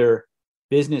many other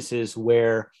businesses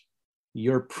where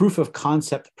your proof of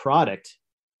concept product,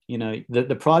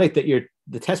 the product that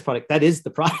the test product, that is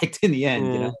the product in the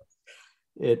end.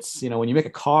 It's, when you make a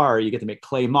car, you get to make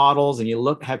clay models and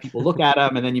you have people look at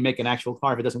them, and then you make an actual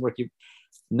car. If it doesn't work,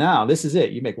 this is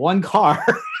it. You make one car.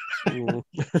 And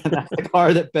that's the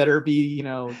car that better be,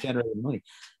 generating money.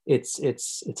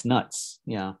 It's nuts.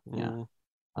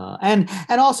 And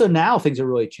also now things are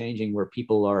really changing where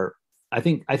people are, I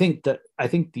think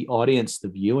the audience, the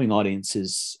viewing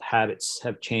audience's habits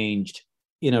have changed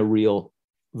in a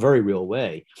very real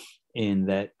way, in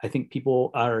that I think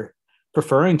people are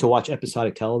preferring to watch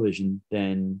episodic television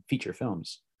than feature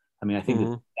films. I mean, I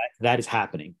think that is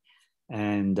happening,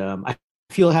 and I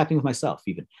feel it happening with myself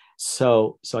even.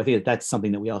 So I think that's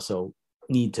something that we also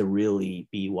need to really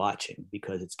be watching,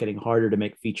 because it's getting harder to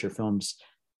make feature films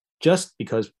just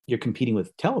because you're competing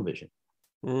with television.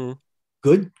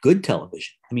 Good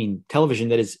television. I mean, television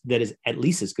that is at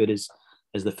least as good as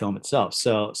the film itself.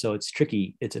 So it's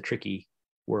tricky. It's a tricky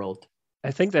world. I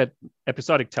think that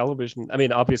episodic television, I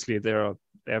mean, obviously there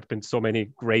have been so many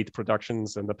great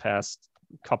productions in the past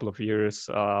couple of years,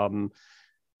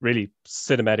 really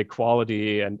cinematic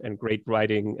quality and great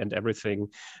writing and everything.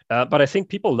 But I think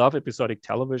people love episodic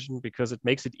television because it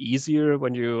makes it easier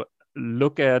when you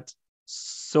look at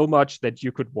so much that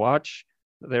you could watch.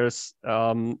 There's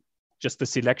just the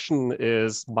selection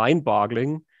is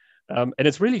mind-boggling. And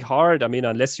it's really hard. I mean,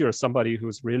 unless you're somebody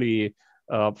who's really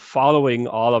following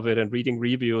all of it and reading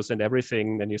reviews and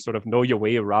everything, then you sort of know your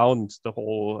way around the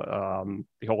whole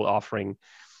offering.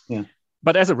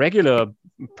 But as a regular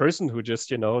person who just,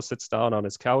 sits down on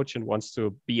his couch and wants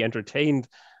to be entertained,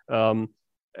 I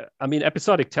mean,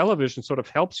 episodic television sort of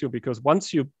helps you, because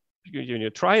once you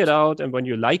try it out, and when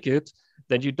you like it,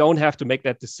 then you don't have to make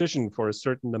that decision for a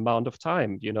certain amount of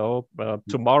time.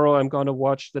 Tomorrow I'm going to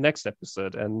watch the next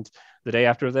episode, and the day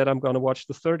after that I'm going to watch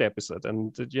the third episode.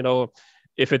 And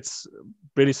if it's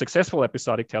really successful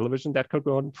episodic television, that could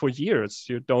go on for years.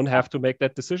 You don't have to make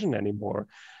that decision anymore.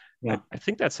 I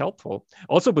think that's helpful.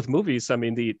 Also with movies, I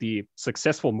mean, the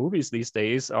successful movies these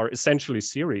days are essentially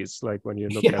series. Like when you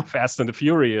look at Fast and the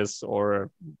Furious, or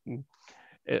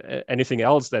anything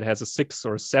else that has a 6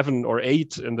 or 7 or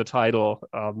 8 in the title.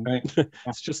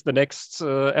 It's just the next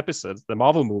episode. The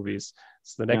Marvel movies,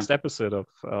 it's the next episode of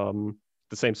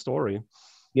the same story.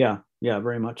 Yeah, yeah,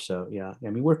 very much so. Yeah, I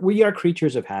mean, we are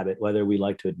creatures of habit, whether we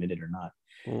like to admit it or not,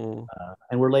 Mm.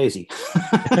 and we're lazy.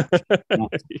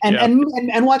 and, Yeah.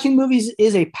 and watching movies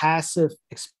is a passive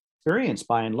experience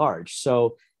by and large.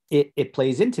 So it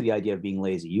plays into the idea of being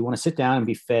lazy. You want to sit down and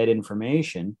be fed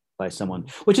information by someone,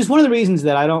 which is one of the reasons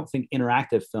that I don't think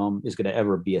interactive film is going to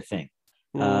ever be a thing.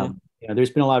 Mm.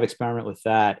 There's been a lot of experiment with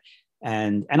that,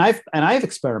 and I've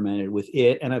experimented with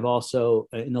it, and I've also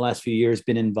in the last few years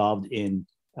been involved in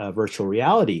virtual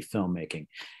reality filmmaking.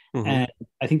 Mm-hmm. And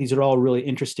I think these are all really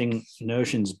interesting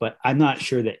notions, but I'm not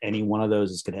sure that any one of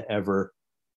those is going to ever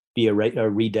be a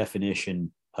redefinition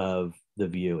of the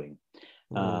viewing.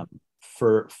 Mm.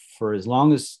 For as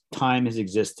long as time has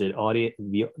existed,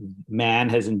 man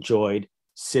has enjoyed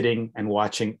sitting and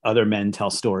watching other men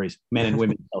tell stories, men and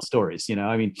women tell stories.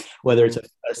 I mean, whether it's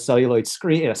a celluloid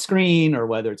screen, or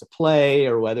whether it's a play,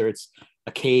 or whether it's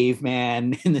a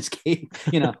caveman in this cave,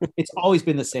 it's always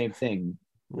been the same thing.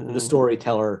 The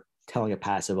storyteller telling a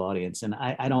passive audience. And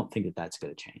I don't think that that's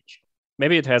going to change.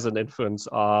 Maybe it has an influence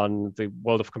on the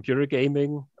world of computer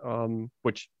gaming,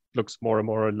 which looks more and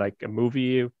more like a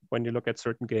movie when you look at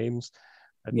certain games.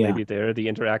 And maybe there the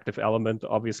interactive element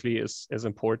obviously is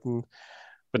important.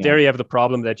 But there you have the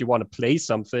problem that you want to play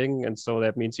something. And so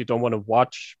that means you don't want to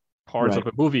watch parts of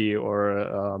a movie,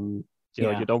 or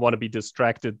you don't want to be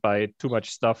distracted by too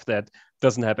much stuff that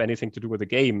doesn't have anything to do with the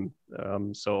game.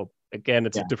 So again,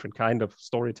 it's a different kind of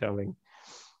storytelling.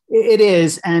 It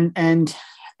is, and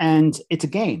it's a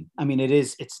game. I mean, it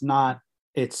is. It's not.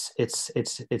 It's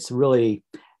really.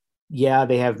 Yeah,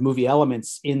 they have movie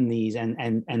elements in these,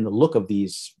 and the look of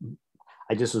these.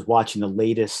 I just was watching the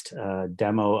latest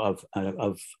demo of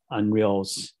Unreal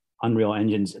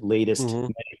Engine's latest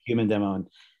human demo, and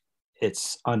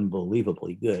it's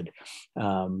unbelievably good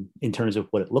in terms of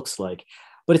what it looks like.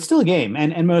 But it's still a game,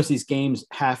 and most of these games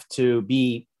have to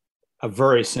be a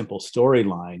very simple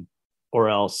storyline, or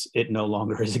else it no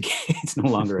longer is a game. It's no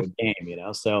longer a game,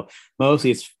 So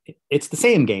mostly it's the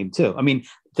same game too. I mean,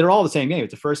 they're all the same game.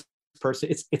 It's the first person.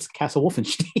 It's Castle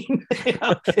Wolfenstein.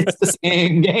 It's the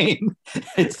same game.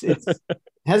 It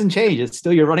hasn't changed. It's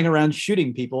still you're running around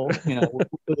shooting people, with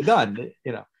a gun.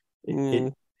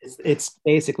 It's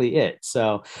basically it.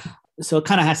 So it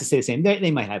kind of has to stay the same.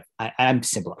 They might have. I'm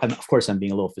simple. Of course, I'm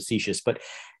being a little facetious, but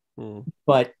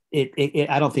it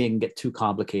I don't think it can get too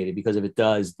complicated, because if it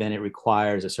does, then it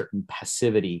requires a certain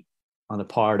passivity on the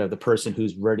part of the person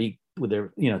who's ready with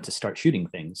their to start shooting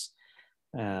things.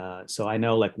 So I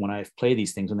know, like, when I've played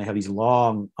these things, when they have these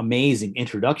long, amazing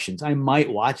introductions, I might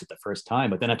watch it the first time,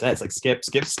 but then after that, it's like skip.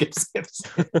 Get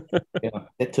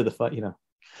to the fun.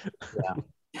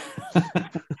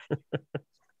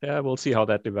 Yeah, we'll see how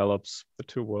that develops, the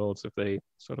two worlds, if they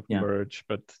sort of merge.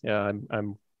 But yeah,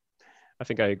 I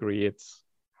think I agree. It's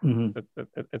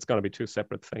it's going to be two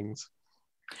separate things.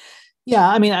 Yeah,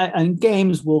 I mean, and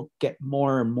games will get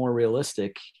more and more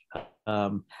realistic.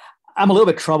 I'm a little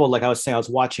bit troubled. Like I was saying, I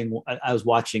was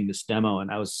watching this demo,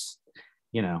 and I was,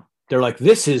 they're like,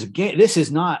 this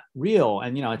is not real,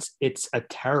 and it's a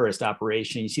terrorist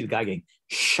operation. You see the guy getting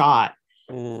shot,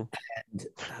 and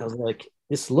I was like,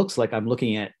 this looks like I'm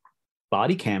looking at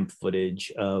body cam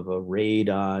footage of a raid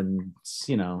on,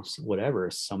 whatever,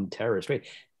 some terrorist raid,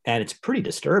 and it's pretty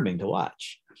disturbing to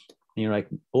watch. And you're like,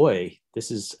 boy,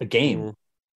 this is a game.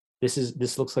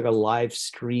 This looks like a live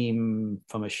stream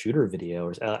from a shooter video,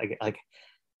 or like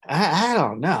I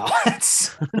don't know.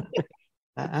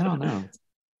 I don't know. It's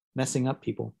messing up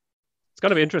people. It's going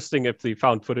to be interesting if the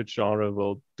found footage genre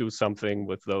will do something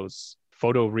with those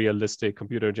photorealistic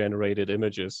computer generated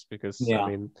images, because I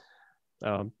mean,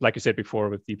 like you said before,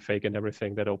 with deepfake and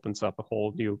everything, that opens up a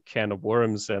whole new can of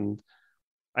worms. And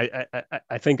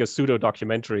I think a pseudo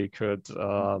documentary could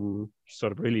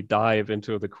sort of really dive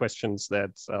into the questions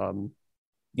that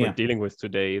we're dealing with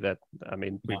today. That, I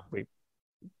mean,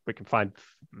 we can find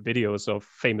videos of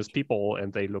famous people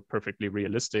and they look perfectly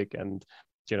realistic, and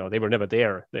they were never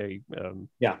there. They were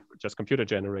just computer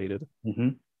generated.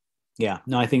 Yeah,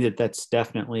 no, I think that's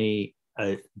definitely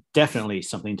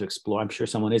something to explore. I'm sure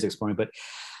someone is exploring, but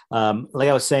like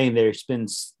I was saying, there's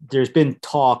been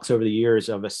talks over the years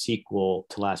of a sequel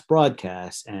to Last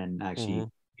Broadcast, and actually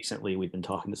recently we've been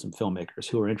talking to some filmmakers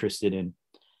who are interested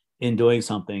in doing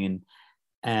something,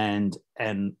 and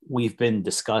we've been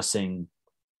discussing,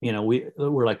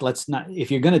 we're like, let's not,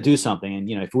 if you're going to do something, and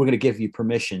if we're going to give you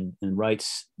permission and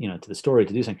rights, to the story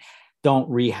to do something, don't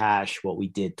rehash what we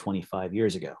did 25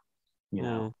 years ago.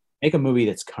 Make a movie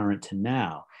that's current to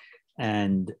now,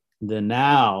 and the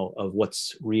now of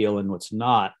what's real and what's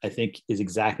not, I think, is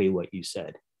exactly what you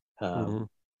said. It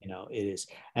is,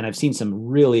 and I've seen some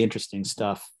really interesting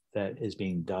stuff that is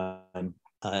being done,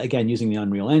 again, using the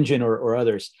Unreal Engine or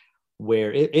others,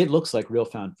 where it looks like real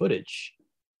found footage,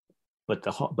 but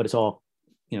it's all,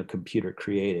 computer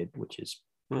created, which is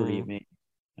pretty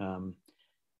amazing.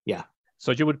 Yeah.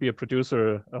 So you would be a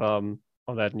producer on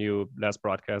that new Last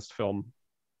Broadcast film?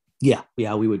 Yeah,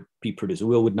 we would be producer.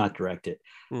 We would not direct it.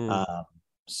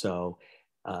 So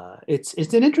it's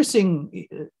an interesting.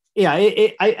 Yeah,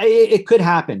 it could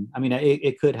happen. I mean,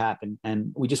 it could happen,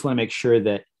 and we just want to make sure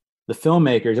that the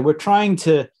filmmakers, and we're trying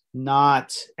to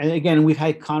not. And again, we've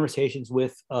had conversations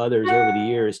with others over the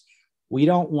years. We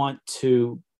don't want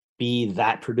to be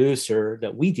that producer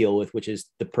that we deal with, which is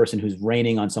the person who's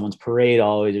raining on someone's parade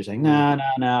always, or saying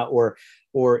no,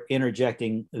 or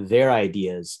interjecting their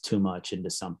ideas too much into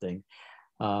something.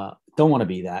 Don't want to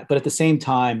be that, but at the same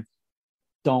time,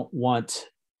 don't want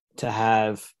to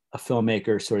have a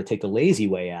filmmaker sort of take the lazy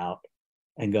way out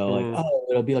and go like, oh,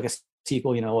 it'll be like a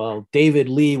sequel. Well, David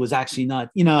Lee was actually not.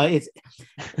 It's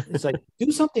like,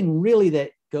 do something really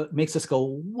that makes us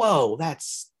go, whoa,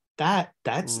 that's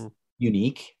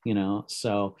unique.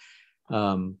 So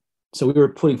we were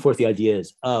putting forth the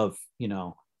ideas of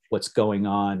what's going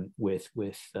on with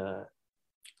the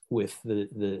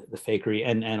fakery,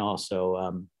 and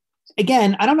also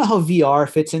again, I don't know how VR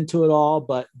fits into it all,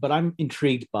 but I'm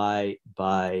intrigued by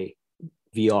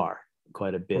VR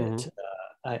quite a bit.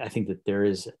 I think that there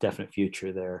is a definite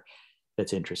future there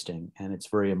that's interesting, and it's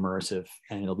very immersive,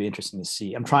 and it'll be interesting to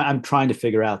see. I'm trying to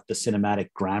figure out the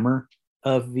cinematic grammar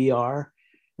of VR,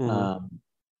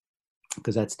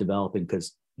 because that's developing.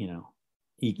 Because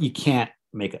you can't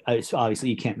obviously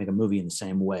you can't make a movie in the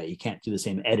same way. You can't do the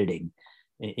same editing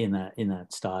in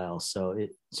that style. So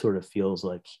it sort of feels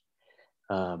like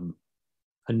a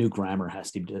new grammar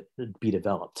has to be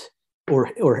developed,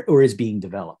 or is being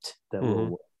developed that will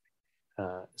work.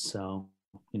 So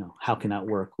how can that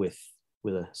work with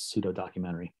a pseudo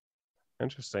documentary?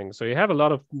 Interesting. So you have a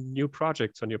lot of new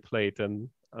projects on your plate, and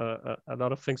a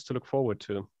lot of things to look forward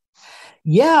to.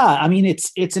 Yeah, I mean,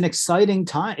 it's an exciting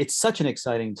time. It's such an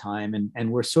exciting time,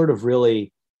 and we're sort of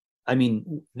really, I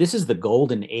mean, this is the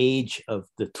golden age of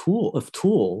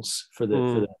tools for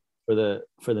the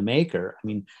maker. I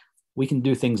mean, we can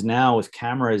do things now with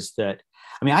cameras that,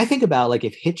 I mean, I think about like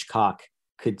if Hitchcock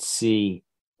could see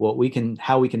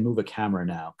how we can move a camera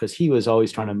now, because he was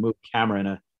always trying to move camera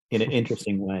in an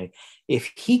interesting way.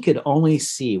 If he could only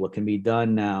see what can be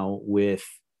done now with,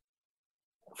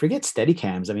 forget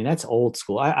Steadicams. I mean, that's old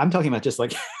school. I'm talking about just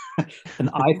like an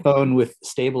iPhone with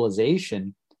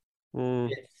stabilization.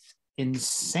 It's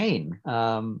insane.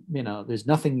 There's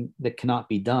nothing that cannot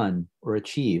be done or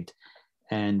achieved.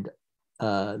 And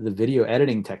the video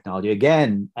editing technology,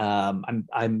 again,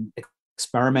 I'm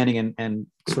experimenting and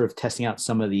sort of testing out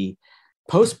some of the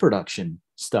post-production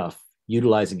stuff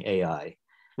utilizing AI.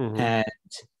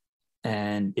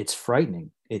 And it's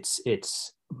frightening.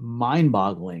 It's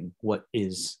mind-boggling what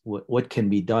can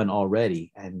be done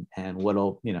already, and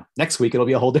what'll, next week it'll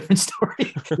be a whole different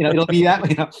story. It'll be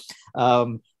that,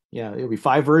 it'll be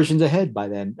 5 versions ahead by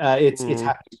then. It's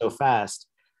happening so fast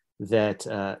that's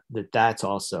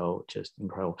also just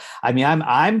incredible. I mean,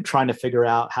 I'm trying to figure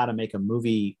out how to make a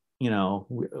movie,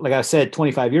 like I said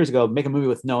 25 years ago, make a movie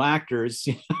with no actors.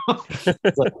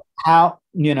 Like how,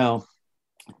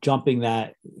 jumping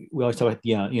that, we always talk about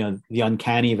the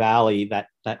uncanny valley that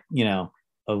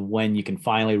of when you can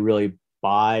finally really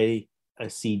buy a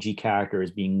CG character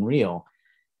as being real,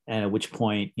 and at which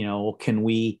point can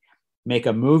we make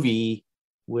a movie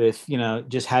with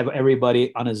just have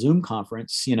everybody on a Zoom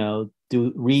conference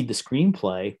read the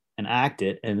screenplay and act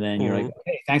it, and then you're like,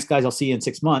 okay, thanks guys, I'll see you in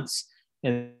 6 months,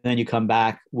 and then you come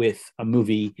back with a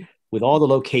movie with all the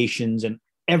locations and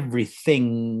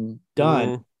everything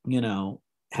done,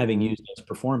 having used those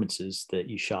performances that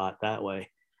you shot that way.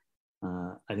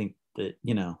 I think that,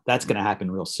 that's going to happen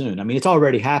real soon. I mean, it's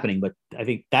already happening, but I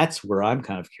think that's where I'm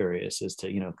kind of curious as to,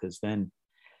 because then,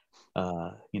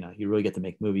 you really get to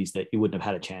make movies that you wouldn't have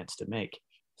had a chance to make.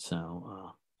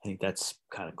 So I think that's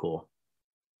kind of cool.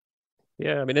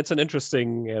 Yeah, I mean, it's an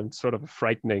interesting and sort of a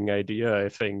frightening idea, I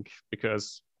think,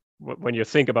 because when you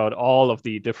think about all of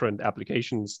the different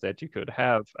applications that you could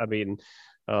have, I mean,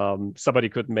 somebody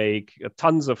could make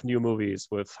tons of new movies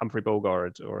with Humphrey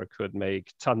Bogart, or could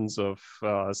make tons of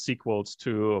sequels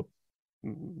to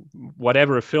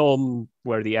whatever film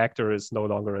where the actor is no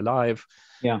longer alive.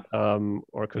 Yeah.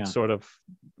 Or could sort of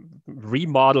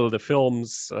remodel the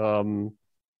films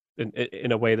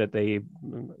in a way that they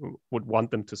would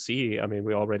want them to see. I mean,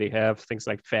 we already have things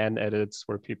like fan edits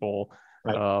where people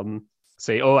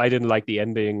say, oh, I didn't like the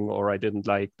ending, or I didn't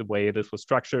like the way this was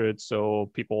structured.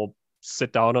 So people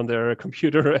sit down on their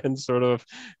computer and sort of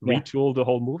Yeah. retool the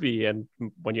whole movie. And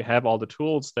when you have all the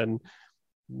tools, then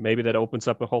maybe that opens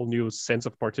up a whole new sense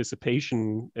of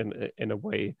participation in a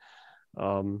way.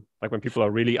 Like when people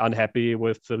are really unhappy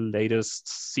with the latest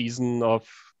season of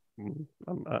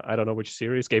I don't know which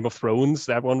series, Game of Thrones.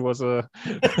 That one was a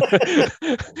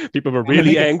people were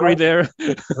really angry there.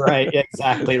 Right,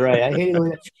 exactly right. I hate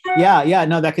it. Yeah.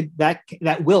 No,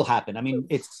 that will happen. I mean,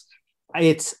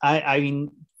 I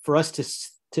mean, for us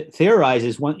to theorize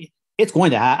is one. It's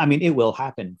going to happen. I mean, it will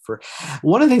happen. For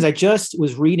one of the things I just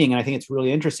was reading, and I think it's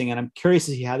really interesting, and I'm curious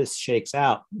to see how this shakes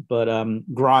out. But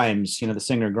Grimes, the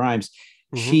singer Grimes,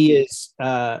 she is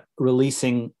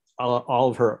releasing all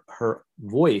of her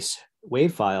voice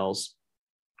wave files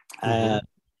and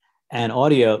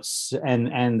audio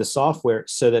and the software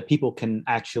so that people can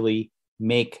actually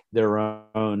make their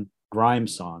own grime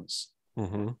songs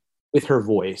with her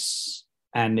voice,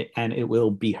 and it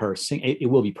will be her sing. It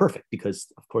will be perfect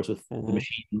because, of course, with the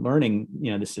machine learning,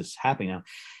 this is happening now.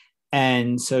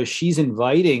 And so she's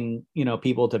inviting,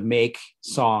 people to make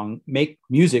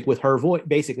music with her voice,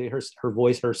 basically her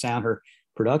voice, her sound, her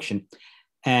production.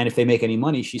 And if they make any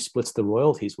money, she splits the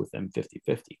royalties with them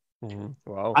 50-50.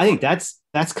 Wow. I think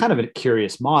that's kind of a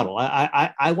curious model.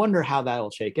 I wonder how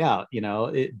that'll shake out,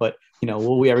 but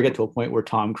will we ever get to a point where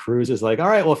Tom Cruise is like, all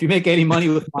right, well, if you make any money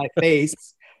with my face,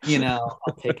 I'll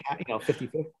take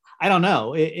 50-50. I don't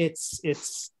know.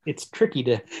 It's tricky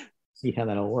to see how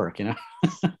that'll work,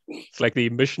 It's like the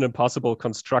Mission Impossible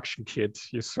construction kit.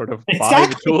 You sort of buy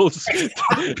exactly. the tools.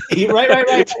 Exactly.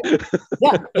 Right.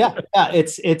 Yeah.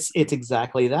 It's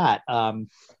exactly that.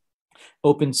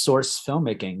 Open source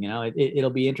filmmaking,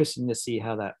 it'll be interesting to see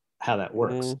how that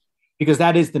works, because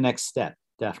that is the next step.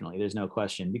 Definitely, there's no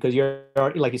question, because you're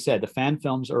already, like you said, the fan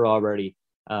films are already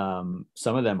some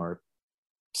of them are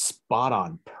spot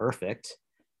on perfect.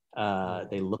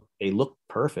 They look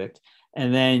perfect.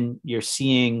 And then you're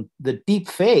seeing the deep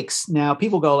fakes. Now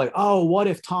people go like, oh, what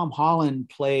if Tom Holland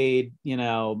played,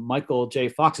 Michael J.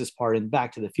 Fox's part in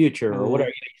Back to the Future or whatever?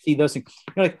 You see those things.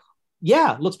 You're like,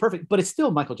 yeah, looks perfect, but it's still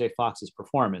Michael J. Fox's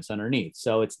performance underneath.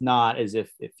 So it's not as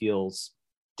if it feels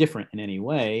different in any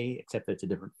way, except that it's a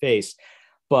different face.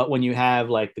 But when you have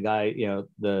like the guy,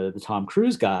 the Tom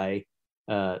Cruise guy,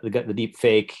 the deep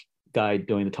fake guy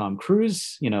doing the Tom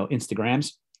Cruise,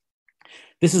 Instagrams,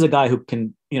 this is a guy who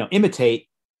can, imitate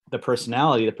the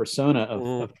personality, the persona of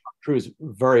Tom Cruise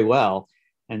very well.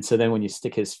 And so then when you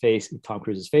stick Tom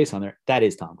Cruise's face on there, that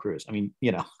is Tom Cruise. I mean,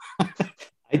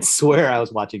 I'd swear I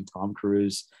was watching Tom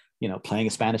Cruise, playing a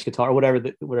Spanish guitar or whatever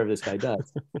this guy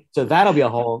does. So that'll be a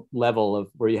whole level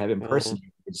of where you have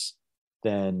impersonators.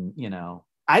 Then,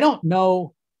 I don't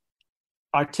know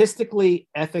artistically,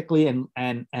 ethically,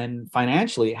 and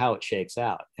financially how it shakes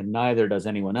out, and neither does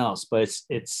anyone else. But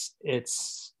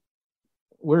it's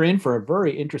we're in for a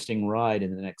very interesting ride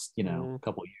in the next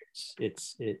couple of years.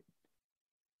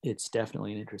 It's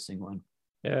definitely an interesting one.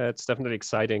 Yeah, it's definitely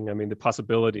exciting. I mean, the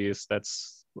possibilities,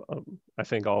 that's I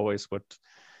think always what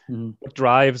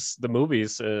drives the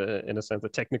movies, in a sense, the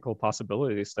technical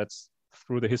possibilities. That's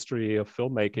through the history of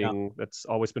filmmaking. That's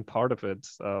always been part of it.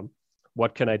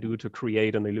 What can I do to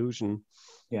create an illusion?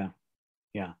 Yeah,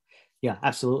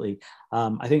 absolutely.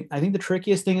 I think the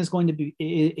trickiest thing is going to be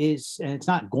and it's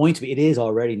not going to be, it is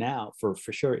already now for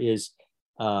sure, is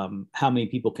how many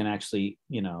people can actually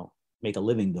make a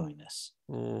living doing this.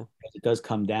 It does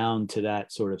come down to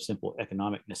that sort of simple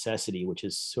economic necessity, which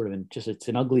is sort of it's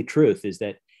an ugly truth, is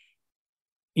that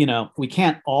we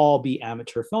can't all be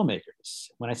amateur filmmakers.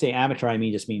 When I say amateur, I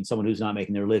mean someone who's not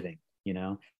making their living.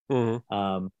 You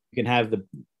can have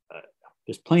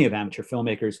there's plenty of amateur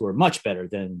filmmakers who are much better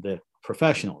than the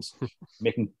professionals,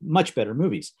 making much better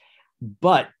movies,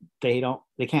 but they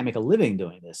can't make a living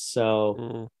doing this.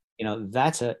 So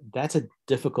that's a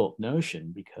difficult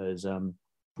notion, because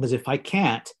if I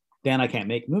can't, then I can't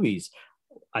make movies.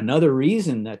 Another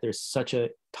reason that there's such a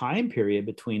time period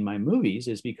between my movies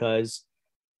is because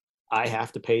I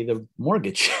have to pay the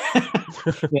mortgage.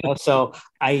 So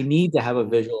I need to have a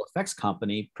visual effects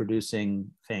company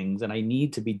producing things, and I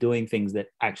need to be doing things that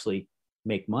actually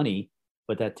make money,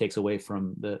 but that takes away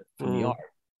from the art.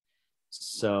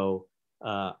 So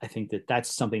I think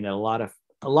that's something that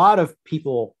a lot of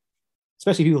people,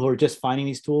 especially people who are just finding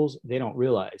these tools, they don't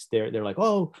realize. They're like,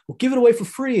 oh, we'll give it away for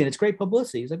free and it's great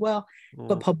publicity. It's like, well,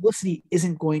 but publicity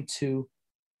isn't going to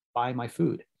buy my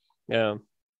food. Yeah.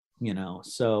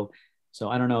 So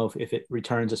I don't know if it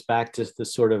returns us back to the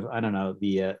sort of, I don't know,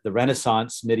 the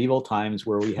Renaissance medieval times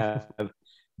where we have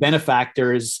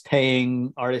benefactors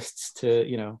paying artists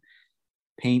to,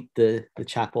 paint the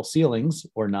chapel ceilings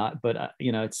or not. But,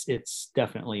 it's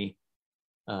definitely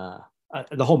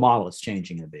the whole model is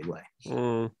changing in a big way.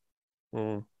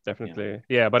 Definitely.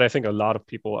 Yeah, but I think a lot of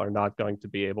people are not going to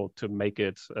be able to make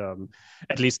it,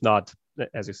 at least not,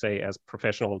 as you say, as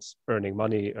professionals earning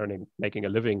money, making a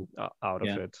living out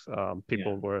of it.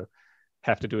 People will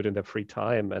have to do it in their free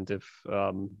time. And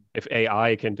if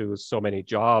AI can do so many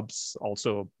jobs,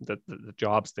 also the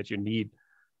jobs that you need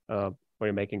when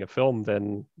you're making a film,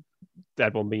 then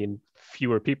that will mean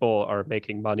fewer people are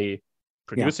making money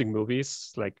producing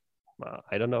movies. Like,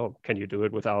 I don't know, can you do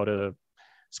it without a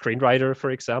screenwriter, for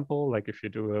example? Like if you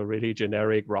do a really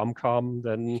generic rom-com,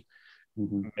 then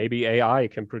maybe AI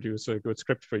can produce a good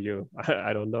script for you.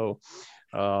 I don't know.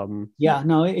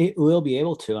 No, it will be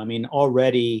able to. I mean,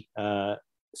 already,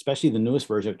 especially the newest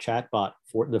version of Chatbot,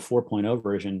 the 4.0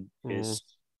 version is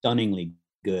stunningly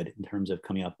good in terms of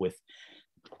coming up with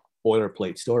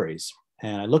boilerplate stories.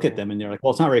 And I look at them and they're like,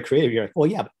 well, it's not very creative. You're like, well,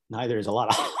 yeah, but neither is a lot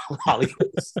of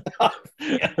Hollywood stuff.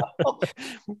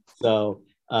 So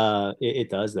it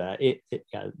does that.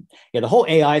 The whole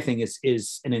AI thing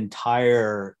is an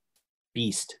entire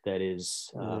beast that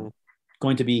is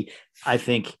going to be, I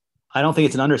don't think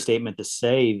it's an understatement to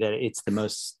say that it's the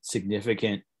most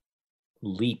significant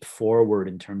leap forward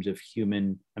in terms of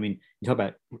human. I mean, you talk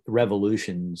about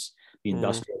revolutions, the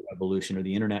industrial revolution or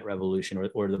the internet revolution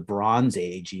or the Bronze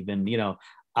Age even,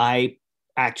 I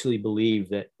actually believe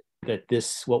that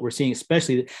this, what we're seeing,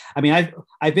 especially, I mean,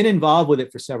 I've been involved with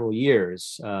it for several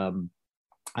years.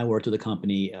 I worked with a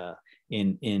company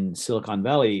in Silicon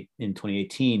Valley in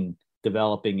 2018,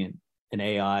 developing an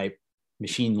AI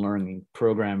machine learning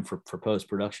program for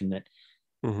post-production that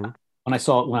when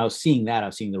I was seeing that, I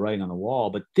was seeing the writing on the wall.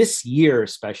 But this year,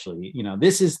 especially,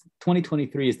 this is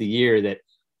 2023 is the year that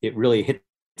it really hits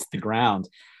the ground.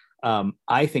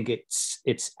 I think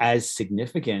it's as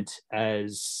significant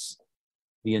as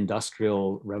the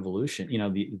Industrial Revolution,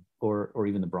 or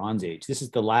even the Bronze Age. This is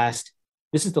the last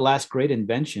great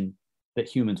invention that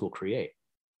humans will create.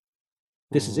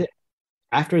 This is it.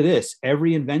 After this,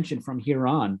 every invention from here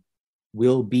on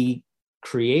will be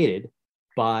created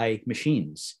by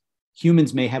machines.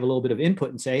 Humans may have a little bit of input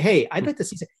and say, hey, I'd like to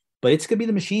see, but it's going to be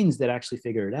the machines that actually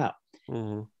figure it out.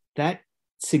 That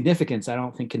significance, I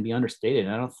don't think, can be understated.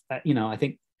 I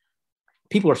think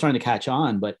people are starting to catch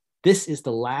on, but this is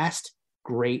the last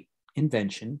great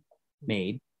invention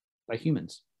made by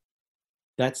humans.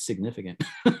 That's significant.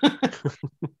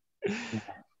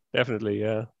 Definitely,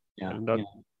 yeah.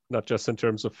 Not just in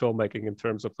terms of filmmaking, in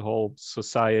terms of the whole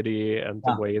society and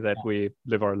the way that we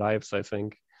live our lives, I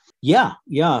think. Yeah,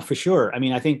 for sure. I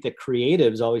mean, I think the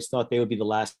creatives always thought they would be the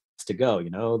last to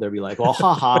go. They'd be like, well,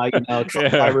 haha,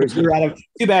 truck drivers, you're out of,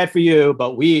 too bad for you,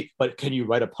 but can you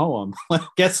write a poem?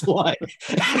 Guess what?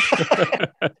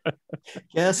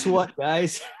 Guess what,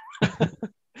 guys?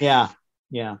 Yeah.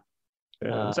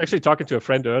 I was actually talking to a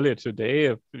friend earlier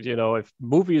today. If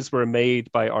movies were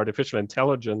made by artificial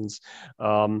intelligence,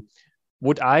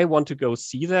 would I want to go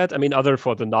see that? I mean, other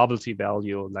for the novelty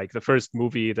value, like the first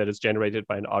movie that is generated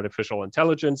by an artificial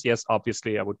intelligence. Yes,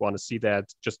 obviously, I would want to see that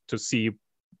just to see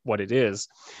what it is.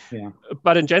 Yeah.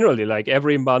 But in generally, like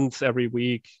every month, every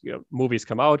week, movies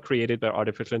come out created by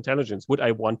artificial intelligence. Would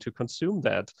I want to consume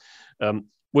that?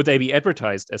 Would they be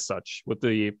advertised as such? Would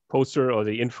the poster or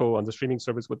the info on the streaming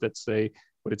service, would it say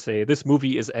this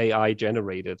movie is AI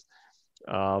generated?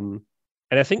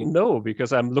 And I think no,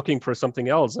 because I'm looking for something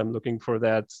else. I'm looking for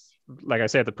that, like I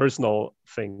said, the personal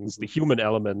things, the human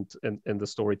element in the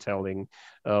storytelling.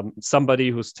 Somebody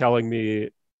who's telling me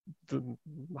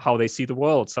how they see the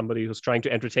world, somebody who's trying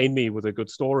to entertain me with a good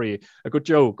story, a good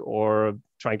joke, or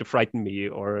trying to frighten me,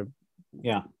 or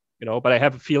but I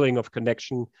have a feeling of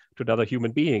connection to another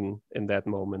human being in that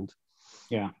moment.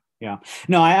 Yeah.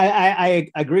 No, I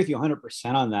agree with you 100%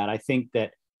 on that. I think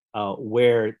that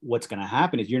what's going to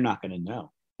happen is you're not going to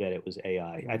know that it was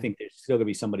AI. I think there's still going to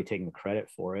be somebody taking the credit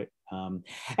for it.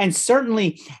 And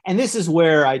certainly, and this is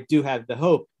where I do have the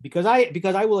hope, because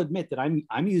I will admit that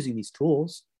I'm using these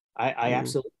tools. I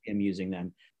absolutely am using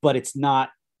them, but it's not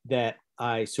that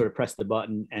I sort of press the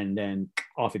button and then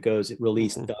off it goes, it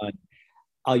released, done.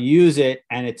 I'll use it,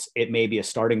 and it may be a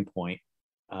starting point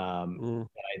that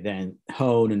I then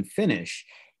hone and finish.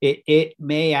 It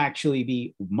may actually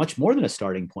be much more than a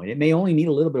starting point. It may only need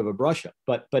a little bit of a brush up,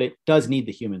 but it does need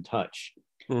the human touch.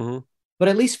 But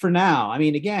at least for now, I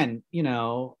mean, again,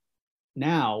 now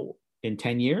in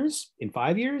 10 years, in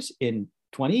 5 years, in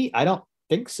 20, I don't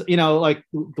think so. Like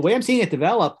the way I'm seeing it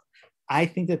develop, I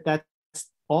think that that's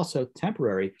also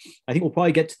temporary. I think we'll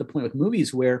probably get to the point with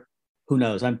movies where, who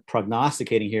knows? I'm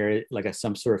prognosticating here like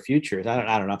some sort of futures.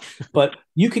 I don't know. But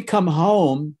you could come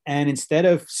home and instead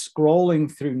of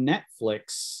scrolling through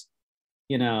Netflix,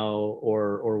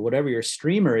 or whatever your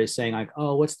streamer is saying, like,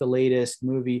 oh, what's the latest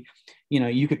movie?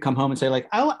 You could come home and say, like,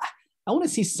 I want to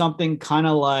see something kind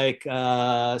of like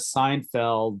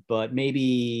Seinfeld, but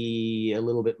maybe a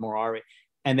little bit more R-rated,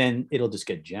 and then it'll just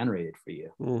get generated for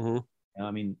you. Mm-hmm.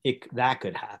 I mean, that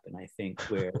could happen, I think,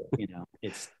 where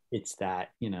it's that.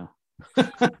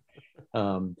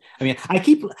 I mean,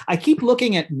 I keep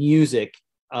looking at music.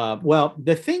 Well,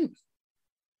 the thing,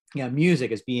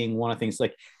 music as being one of the things,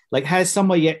 like has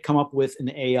somebody yet come up with an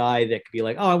AI that could be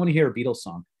like, oh, I want to hear a Beatles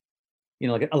song,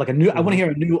 like a new, I want to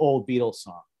hear a new old Beatles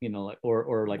song, like,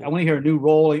 or like I want to hear a new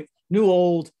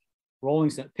old Rolling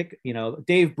Stone, pick,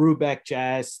 Dave Brubeck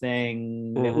jazz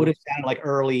thing that would have sounded like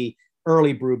early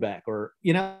Brubeck, or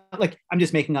like I'm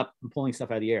just making up and pulling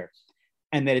stuff out of the air,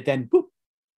 and that it then boop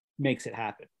makes it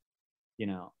happen.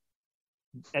 And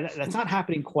that's not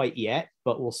happening quite yet,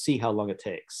 but we'll see how long it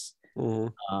takes.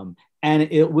 And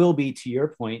it will be, to your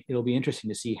point, it'll be interesting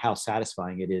to see how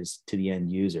satisfying it is to the end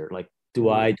user. Like, do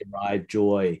I derive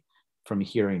joy from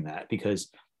hearing that? Because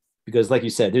like you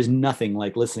said, there's nothing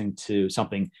like listening to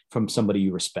something from somebody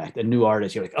you respect, a new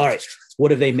artist. You're like, all right,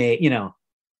 what have they made?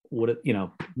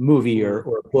 Movie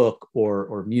or book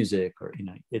or music, or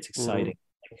it's exciting.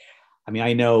 I mean,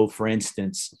 I know, for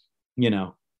instance,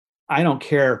 I don't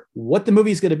care what the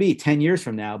movie is going to be 10 years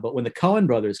from now, but when the Coen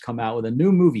brothers come out with a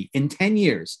new movie in 10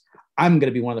 years, I'm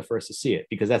going to be one of the first to see it,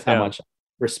 because that's how much I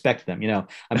respect them.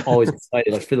 I'm always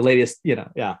excited for the latest,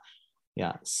 yeah.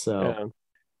 So,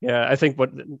 I think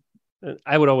what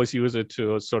I would always use it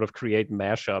to sort of create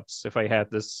mashups. If I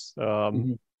had this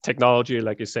technology,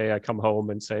 like you say, I come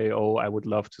home and say, oh, I would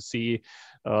love to see,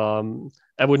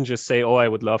 I wouldn't just say, oh, I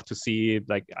would love to see,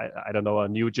 like, I don't know, a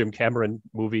new Jim Cameron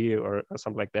movie or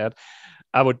something like that.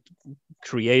 I would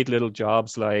create little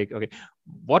jobs like, okay,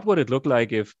 what would it look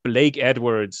like if Blake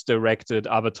Edwards directed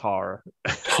Avatar?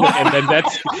 And then that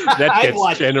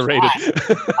gets generated.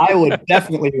 I would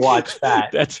definitely watch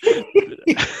that.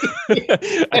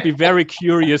 I'd be very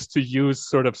curious to use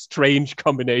sort of strange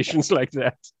combinations like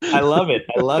that. I love it.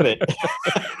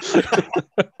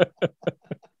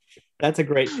 That's a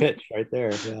great pitch right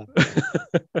there.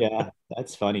 Yeah,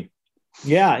 that's funny.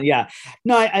 Yeah.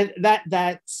 No,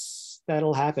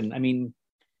 that'll happen. I mean,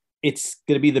 it's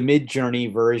going to be the Mid-Journey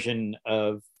version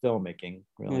of filmmaking,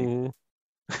 really.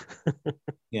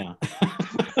 Yeah.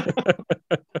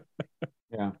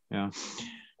 Yeah.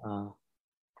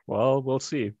 Well, we'll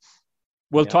see.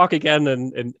 We'll talk again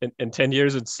in 10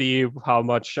 years and see how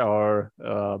much our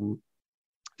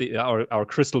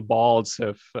crystal balls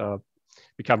have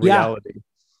become reality.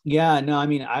 Yeah, no, I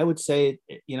mean, I would say,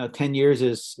 10 years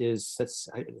is that's,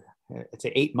 I'd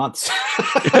say 8 months.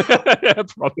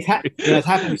 It's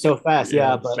happening so fast.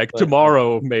 But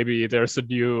tomorrow, maybe there's a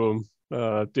new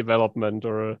development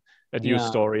or a new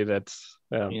story that's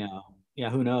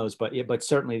who knows? But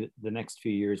certainly the next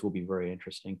few years will be very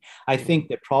interesting. I think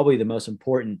that probably the most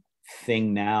important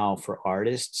thing now for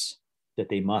artists that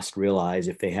they must realize,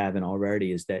 if they haven't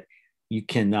already, is that you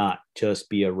cannot just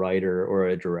be a writer or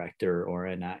a director or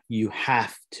an actor.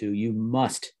 You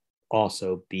must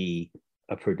also be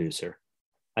a producer.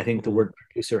 I think the word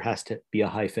producer has to be a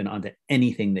hyphen onto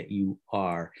anything that you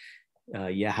are.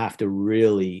 You have to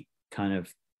really kind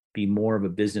of be more of a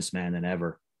businessman than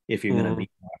ever if you're going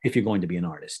to be an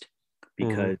artist,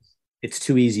 because it's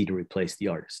too easy to replace the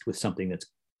artist with something that's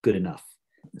good enough.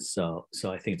 So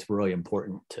I think it's really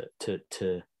important to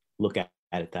look at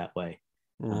it that way.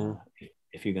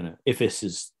 If this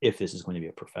is going to be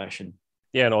a profession.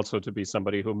 Yeah, and also to be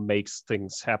somebody who makes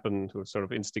things happen, who sort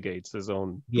of instigates his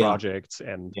own projects,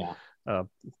 and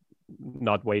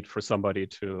not wait for somebody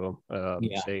to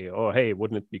say, oh, hey,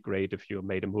 wouldn't it be great if you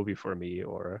made a movie for me,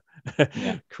 or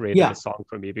created a song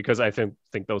for me? Because I think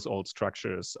those old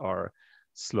structures are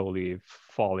slowly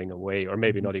falling away, or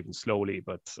maybe not even slowly,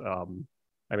 but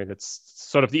I mean, it's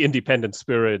sort of the independent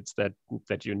spirit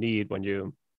that you need when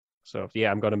you sort of,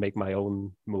 I'm going to make my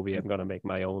own movie, I'm going to make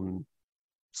my own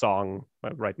song,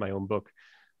 write my own book,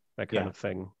 that kind of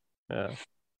thing.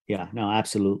 Yeah, no,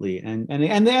 absolutely. And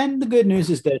the good news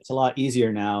is that it's a lot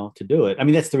easier now to do it. I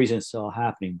mean, that's the reason it's still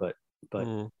happening, but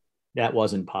that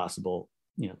wasn't possible,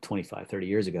 25, 30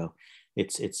 years ago.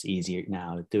 It's easier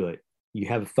now to do it. You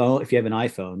have a phone. If you have an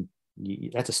iPhone,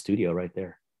 that's a studio right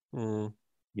there.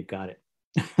 You've got it.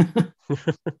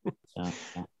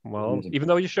 Well, even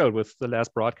though you showed with the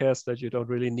last broadcast that you don't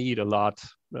really need a lot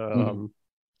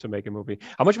to make a movie.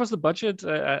 How much was the budget?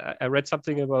 I read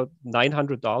something about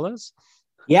 $900.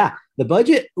 Yeah, the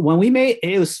budget when we made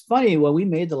it was funny when we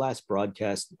made the last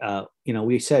broadcast.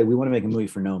 We said we want to make a movie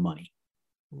for no money.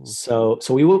 So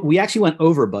we actually went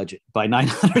over budget by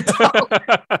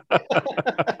 $900.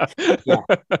 Yeah.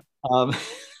 Um,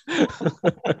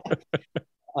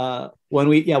 when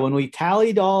we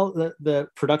tallied all the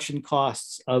production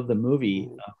costs of the movie,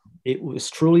 it was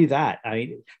truly that. I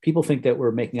mean, people think that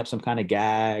we're making up some kind of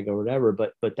gag or whatever,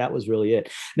 but that was really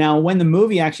it. Now, when the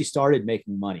movie actually started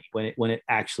making money, when it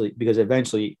actually, because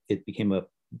eventually it became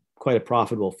quite a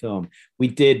profitable film, we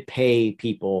did pay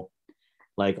people,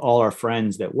 like all our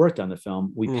friends that worked on the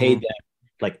film, we paid them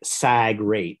like SAG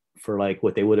rate for like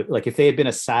what they would have, like if they had been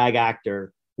a SAG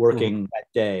actor working that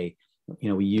day,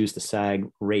 we used the SAG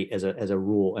rate as a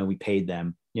rule, and we paid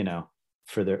them,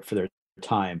 for their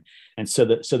time. And so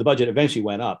the budget eventually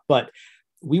went up, but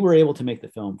we were able to make the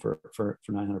film for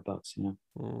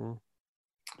 $900.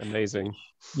 Amazing.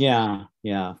 Yeah.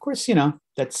 Of course,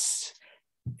 that's,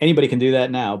 anybody can do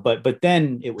that now, but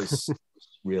then it was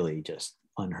really just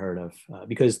unheard of,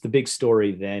 because the big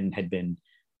story then had been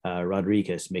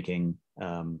Rodriguez making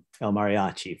El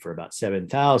Mariachi for about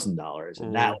 $7,000,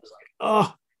 and that was like,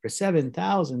 oh, for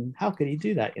 $7,000, how could he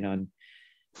do that? And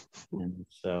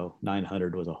so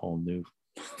 900 was a whole new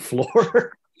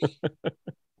floor.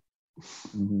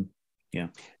 Yeah.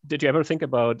 Did you ever think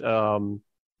about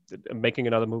making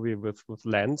another movie with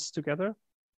Lance together,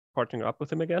 partnering up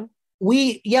with him again?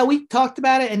 We talked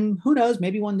about it, and who knows,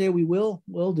 maybe one day we will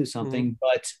do something.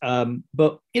 But I'm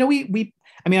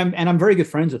very good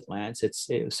friends with Lance.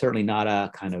 It was certainly not a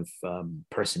kind of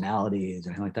personality or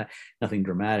anything like that. Nothing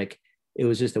dramatic. It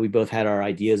was just that we both had our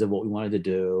ideas of what we wanted to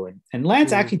do, and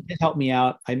Lance actually did help me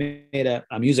out. I made a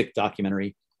music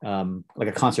documentary, like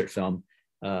a concert film,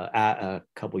 a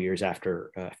couple years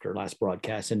after last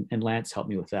broadcast, and Lance helped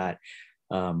me with that.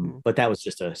 But that was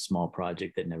just a small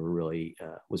project that never really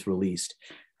was released.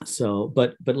 So,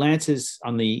 but Lance is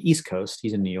on the East Coast.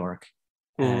 He's in New York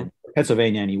and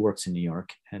Pennsylvania, and he works in New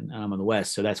York, and I'm on the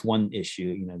West. So that's one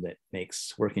issue, that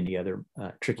makes working together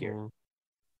trickier.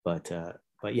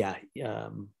 But yeah,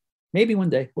 maybe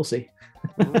one day, we'll see.